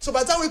 So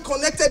by the time we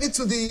connected it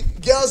to the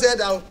girl's head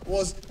that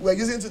we were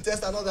using to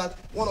test and all that,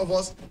 one of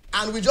us,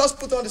 and we just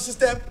put on the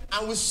system,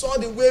 and we saw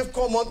the wave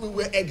come on, we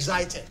were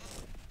excited.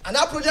 And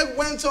that project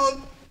went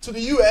on to the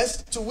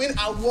US to win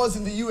awards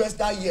in the US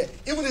that year.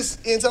 Even the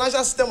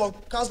International System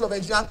of Council of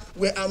Engineers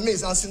were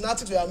amazed, and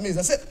Synaptics were amazed.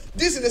 I said,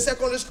 this in a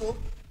secondary school,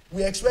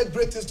 we expect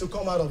great things to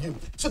come out of you.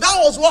 So that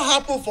was what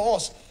happened for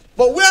us.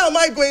 But where am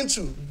I going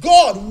to?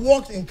 God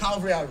worked in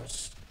Calvary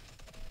Arrows.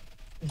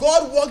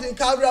 God worked in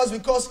Calvary Arrows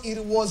because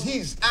it was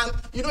his. And,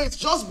 you know, it's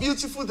just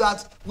beautiful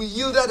that we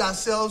yielded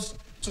ourselves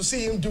to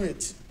see him do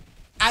it.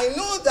 I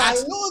know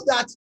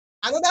that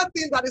another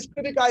thing that is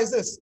critical is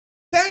this.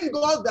 Thank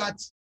God that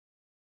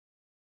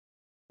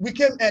we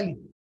came early.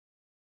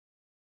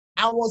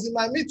 I was in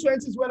my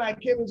mid-20s when I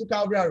came into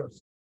Calvary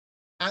Arrows.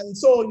 And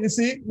so, you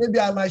see,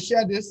 maybe I might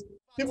share this.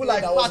 People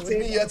like that was with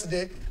me here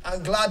today,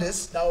 and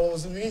Gladys that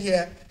was with me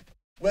here,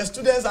 were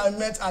students I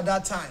met at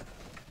that time.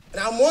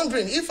 And I'm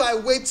wondering, if I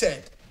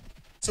waited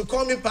to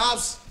come in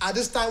perhaps at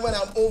this time when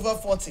I'm over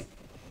 40,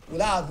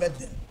 will I have met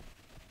them?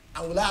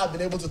 And will I have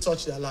been able to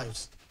touch their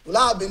lives? Will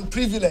I have been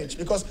privileged?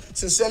 Because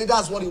sincerely,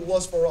 that's what it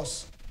was for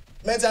us.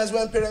 Many times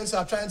when parents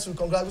are trying to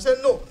congratulate, we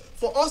say, no,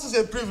 for us it's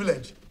a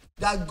privilege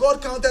that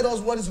God counted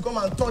us worthy to come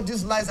and touch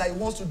these lives that he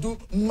wants to do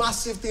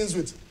massive things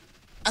with.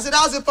 I said,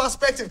 that's the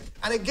perspective.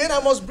 And again, I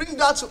must bring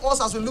that to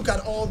us as we look at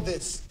all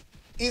this.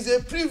 It's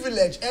a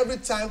privilege every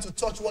time to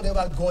touch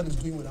whatever God is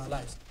doing with our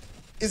lives.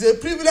 It's a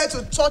privilege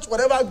to touch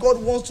whatever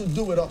God wants to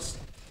do with us.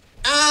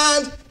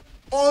 And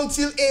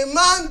until a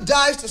man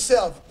dies to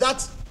self,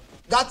 that's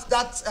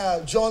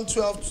John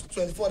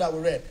 12:24 that we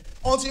read.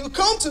 Until you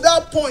come to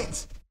that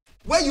point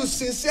where you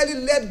sincerely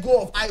let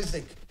go of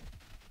Isaac,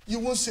 you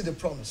won't see the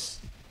promise.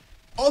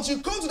 Until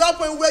you come to that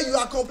point where you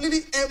are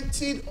completely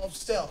emptied of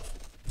self,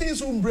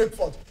 things won't break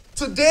forth.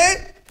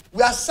 Today,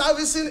 we are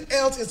servicing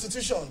health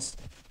institutions.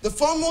 The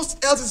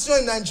foremost health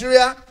institution in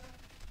Nigeria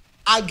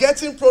are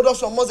getting products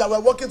from us that we're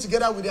working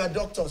together with their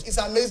doctors. It's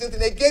amazing.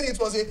 And again, it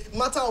was a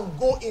matter of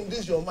go in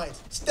this your mind.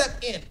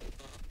 Step in.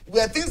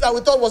 There are things that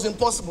we thought was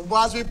impossible.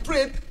 But as we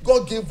prayed,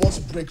 God gave us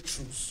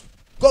breakthroughs.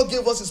 God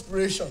gave us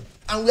inspiration.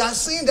 And we are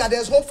seeing that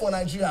there's hope for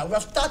Nigeria. We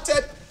have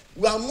started,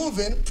 we are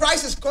moving.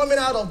 Price is coming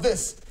out of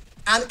this.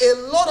 And a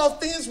lot of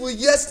things will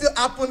yet still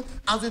happen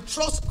as we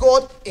trust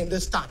God in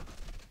this time.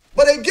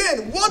 But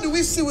again, what do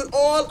we see with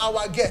all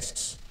our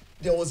guests?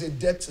 There was a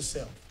debt to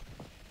self.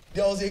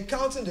 There was a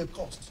counting the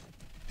cost.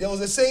 There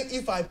was a saying,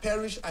 if I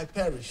perish, I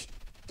perish.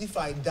 If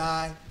I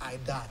die, I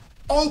die.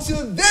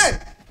 Until then,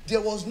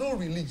 there was no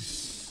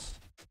release.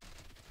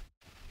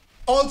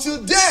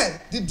 Until then,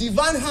 the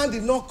divine hand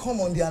did not come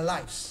on their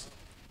lives.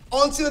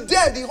 Until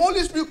then, the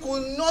Holy Spirit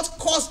could not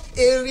cause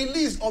a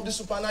release of the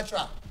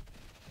supernatural.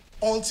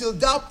 Until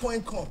that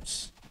point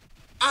comes.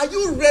 Are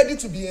you ready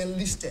to be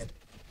enlisted?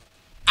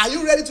 Are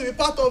you ready to be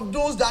part of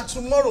those that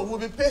tomorrow will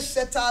be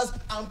Pacesetters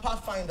and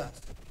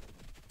Pathfinders?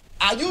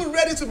 Are you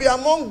ready to be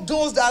among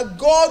those that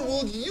God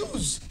will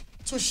use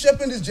to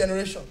shape in this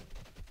generation?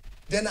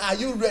 Then are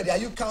you ready? Are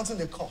you counting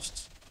the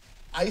cost?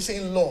 Are you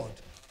saying, Lord,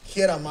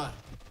 here am I.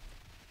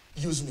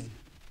 Use me.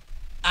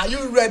 Are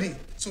you ready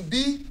to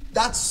be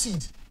that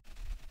seed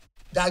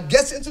that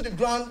gets into the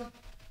ground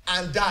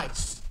and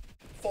dies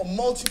for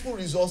multiple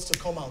results to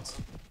come out,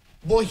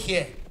 both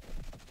here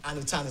and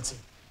eternity?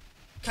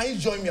 Can you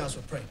join me as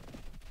we pray?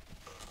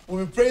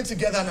 We'll be praying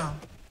together now.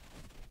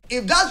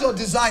 If that's your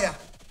desire,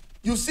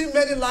 you see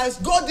many lives.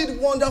 God did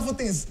wonderful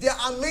things. There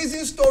are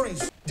amazing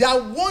stories. There are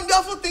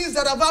wonderful things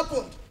that have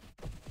happened.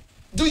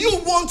 Do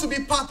you want to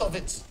be part of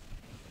it?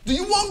 Do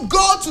you want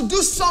God to do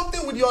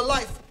something with your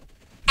life?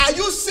 Are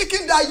you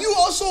seeking that you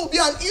also will be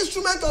an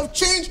instrument of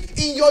change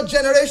in your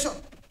generation?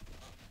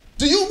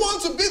 Do you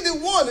want to be the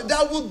one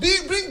that will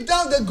bring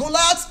down the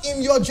Goliaths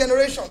in your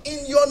generation,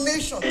 in your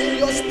nation, in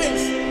your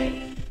space?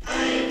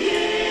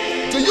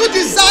 Do you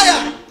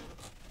desire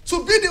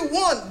to be the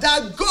one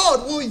that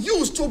God will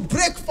use to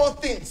break forth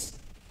things?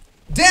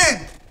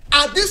 Then,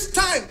 at this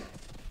time,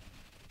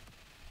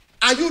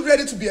 are you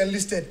ready to be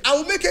enlisted? I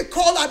will make a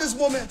call at this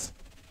moment.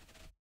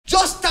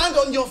 Just stand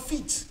on your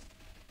feet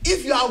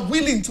if you are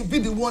willing to be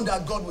the one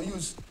that God will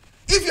use.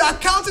 If you are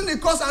counting the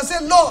cost and say,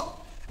 Lord,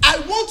 I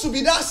want to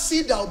be that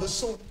seed that will be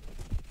sown.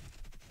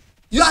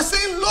 You are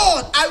saying,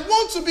 Lord, I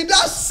want to be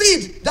that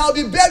seed that will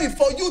be buried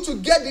for you to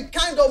get the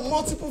kind of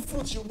multiple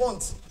fruits you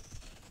want.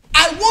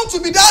 I want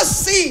to be that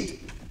seed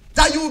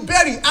that you will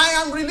bury.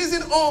 I am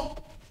releasing all.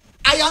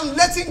 I am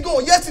letting go.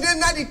 Yesterday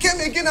night it came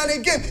again and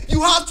again.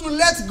 You have to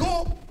let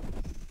go.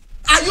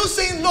 Are you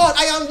saying, Lord,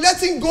 I am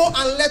letting go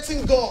and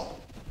letting go?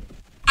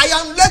 I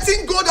am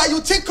letting go that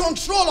you take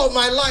control of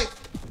my life.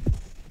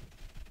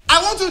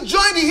 I want to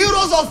join the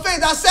heroes of faith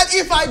that said,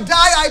 if I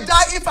die, I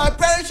die. If I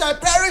perish, I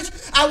perish.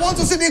 I want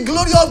to see the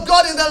glory of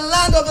God in the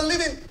land of the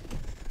living.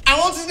 I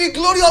want to see the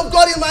glory of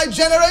God in my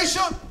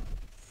generation.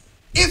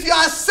 If you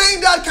are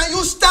saying that, can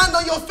you stand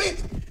on your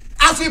feet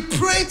as we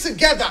pray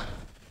together?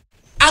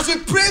 As we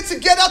pray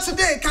together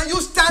today, can you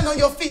stand on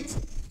your feet?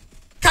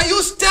 Can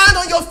you stand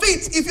on your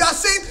feet if you are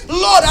saying,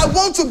 Lord, I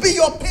want to be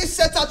your pace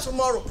setter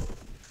tomorrow.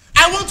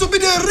 I want to be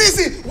the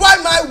reason why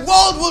my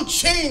world will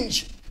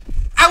change.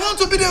 I want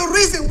to be the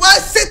reason why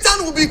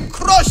Satan will be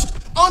crushed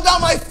under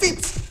my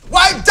feet.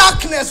 Why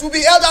darkness will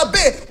be held at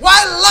bay.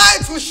 Why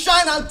light will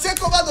shine and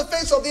take over the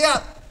face of the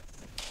earth.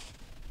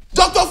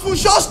 Dr.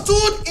 Funshaw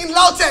stood in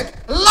Lautech.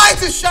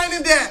 Light is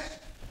shining there.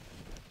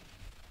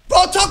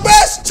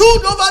 Protokwe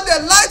stood over there.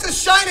 Light is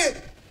shining.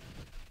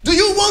 Do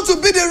you want to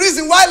be the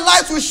reason why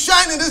light will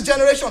shine in this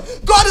generation?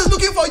 God is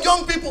looking for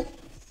young people.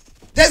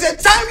 There's a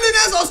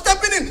timeliness of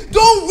stepping in.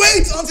 Don't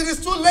wait until it's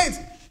too late.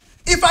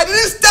 If I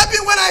didn't step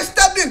in when I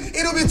stepped in,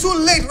 it will be too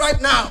late right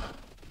now.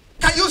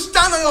 Can you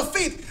stand on your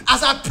feet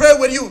as I pray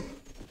with you?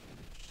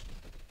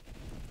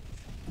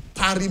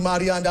 Father, you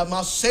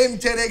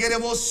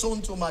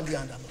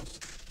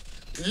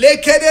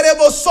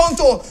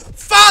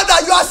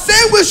are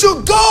saying we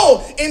should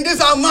go in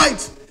this our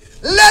might.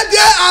 Let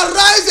there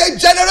arise a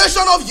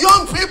generation of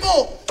young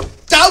people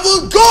that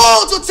will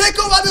go to take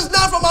over this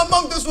land from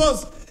among these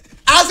ones.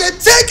 As they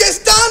take a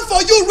stand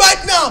for you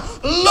right now,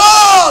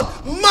 Lord,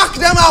 mark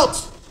them out.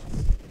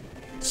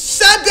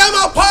 Set them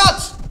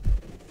apart.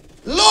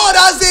 Lord,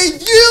 as they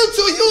yield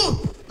to you,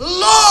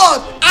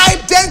 Lord,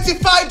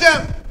 identify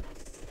them.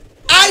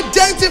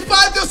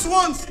 Identify these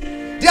ones.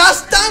 They are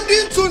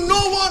standing to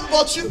no one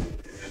but you.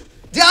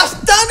 They are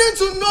standing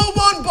to no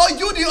one but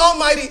you, the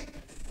Almighty.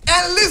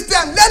 Enlist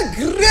them. Let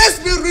grace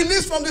be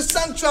released from the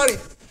sanctuary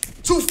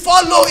to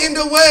follow in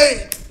the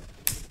way.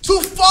 To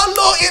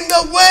follow in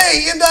the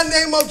way in the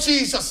name of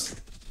Jesus.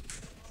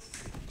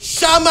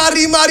 These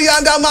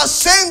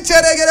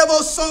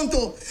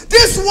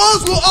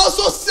ones will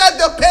also set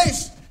the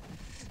pace.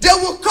 They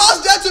will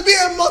cause there to be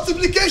a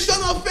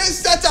multiplication of pace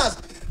setters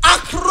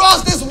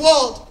across this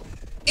world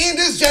in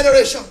this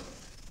generation.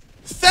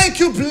 Thank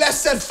you,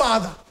 blessed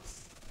Father.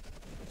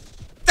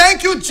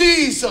 Thank you,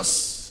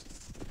 Jesus.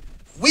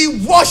 We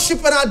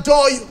worship and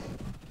adore you.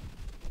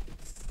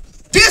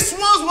 These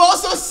ones will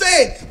also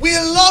say, we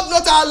love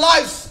not our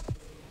lives.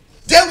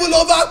 They will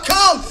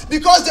overcome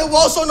because they will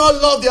also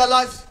not love their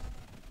lives.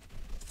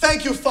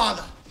 Thank you,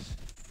 Father.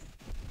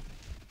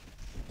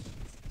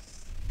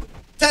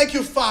 Thank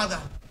you, Father.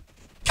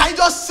 Can you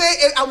just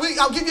say,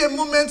 I'll give you a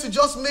moment to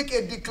just make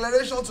a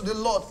declaration to the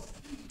Lord.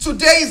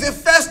 Today is the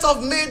 1st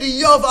of May, the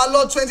year of our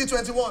Lord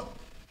 2021.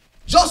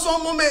 Just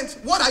one moment.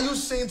 What are you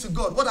saying to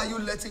God? What are you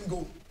letting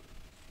go?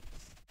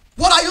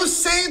 What are you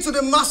saying to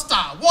the Master?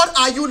 What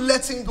are you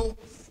letting go?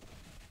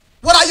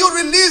 What are you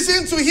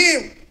releasing to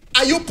him?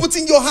 Are you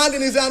putting your hand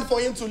in his hand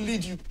for him to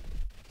lead you?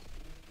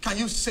 Can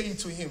you say it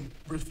to him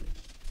briefly?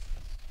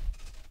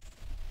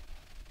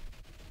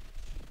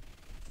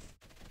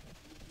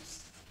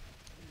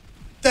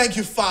 Thank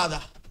you,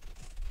 Father.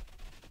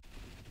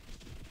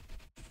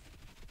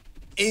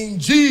 In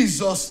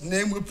Jesus'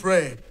 name we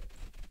pray.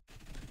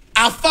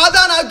 Our Father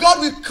and our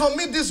God, we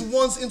commit these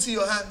ones into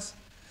your hands.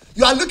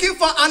 You are looking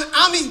for an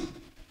army.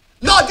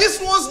 Lord, these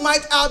ones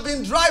might have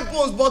been dry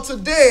bones, but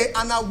today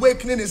an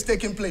awakening is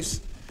taking place.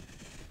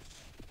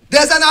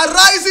 There's an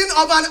arising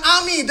of an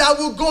army that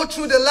will go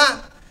through the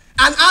land.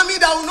 An army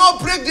that will not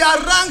break their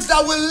ranks,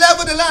 that will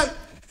level the land.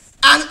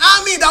 An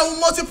army that will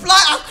multiply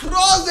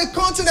across the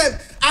continent,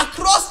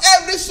 across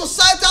every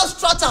societal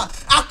strata,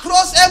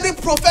 across every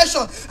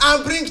profession,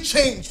 and bring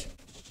change.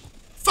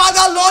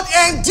 Father, Lord,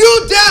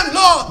 endue them,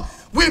 Lord,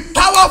 with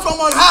power from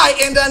on high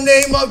in the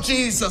name of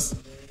Jesus.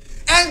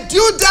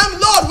 Endue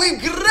them, Lord, with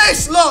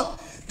grace, Lord.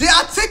 They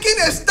are taking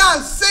a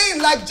stand,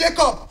 saying like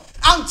Jacob,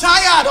 I'm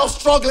tired of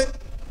struggling.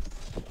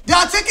 They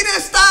are taking a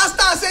stand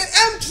saying,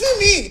 empty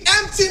me,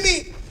 empty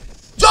me.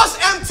 Just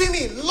empty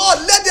me. Lord,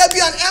 let there be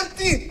an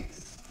empty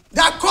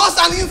that cause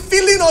an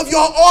infilling of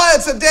your oil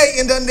today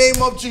in the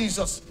name of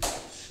Jesus.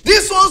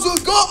 These ones will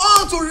go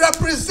on to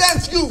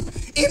represent you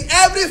in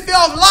every sphere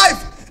of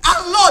life.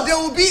 And Lord, there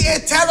will be a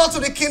terror to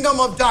the kingdom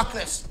of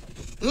darkness.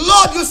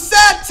 Lord, you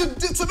said to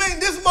me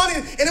this morning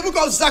in the book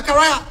of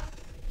Zechariah,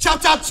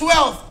 chapter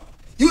 12,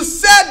 you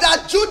said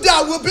that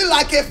Judah will be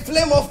like a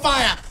flame of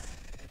fire.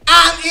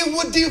 And it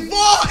would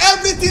devour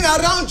everything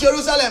around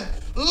Jerusalem.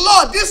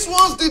 Lord, these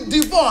ones did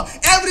devour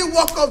every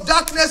work of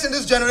darkness in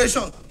this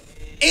generation.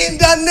 In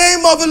the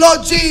name of the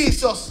Lord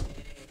Jesus.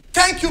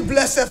 Thank you,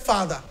 blessed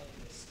Father.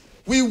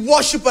 We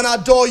worship and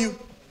adore you.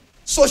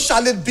 So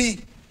shall it be.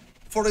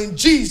 For in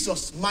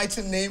Jesus'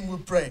 mighty name we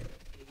pray.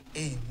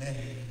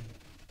 Amen.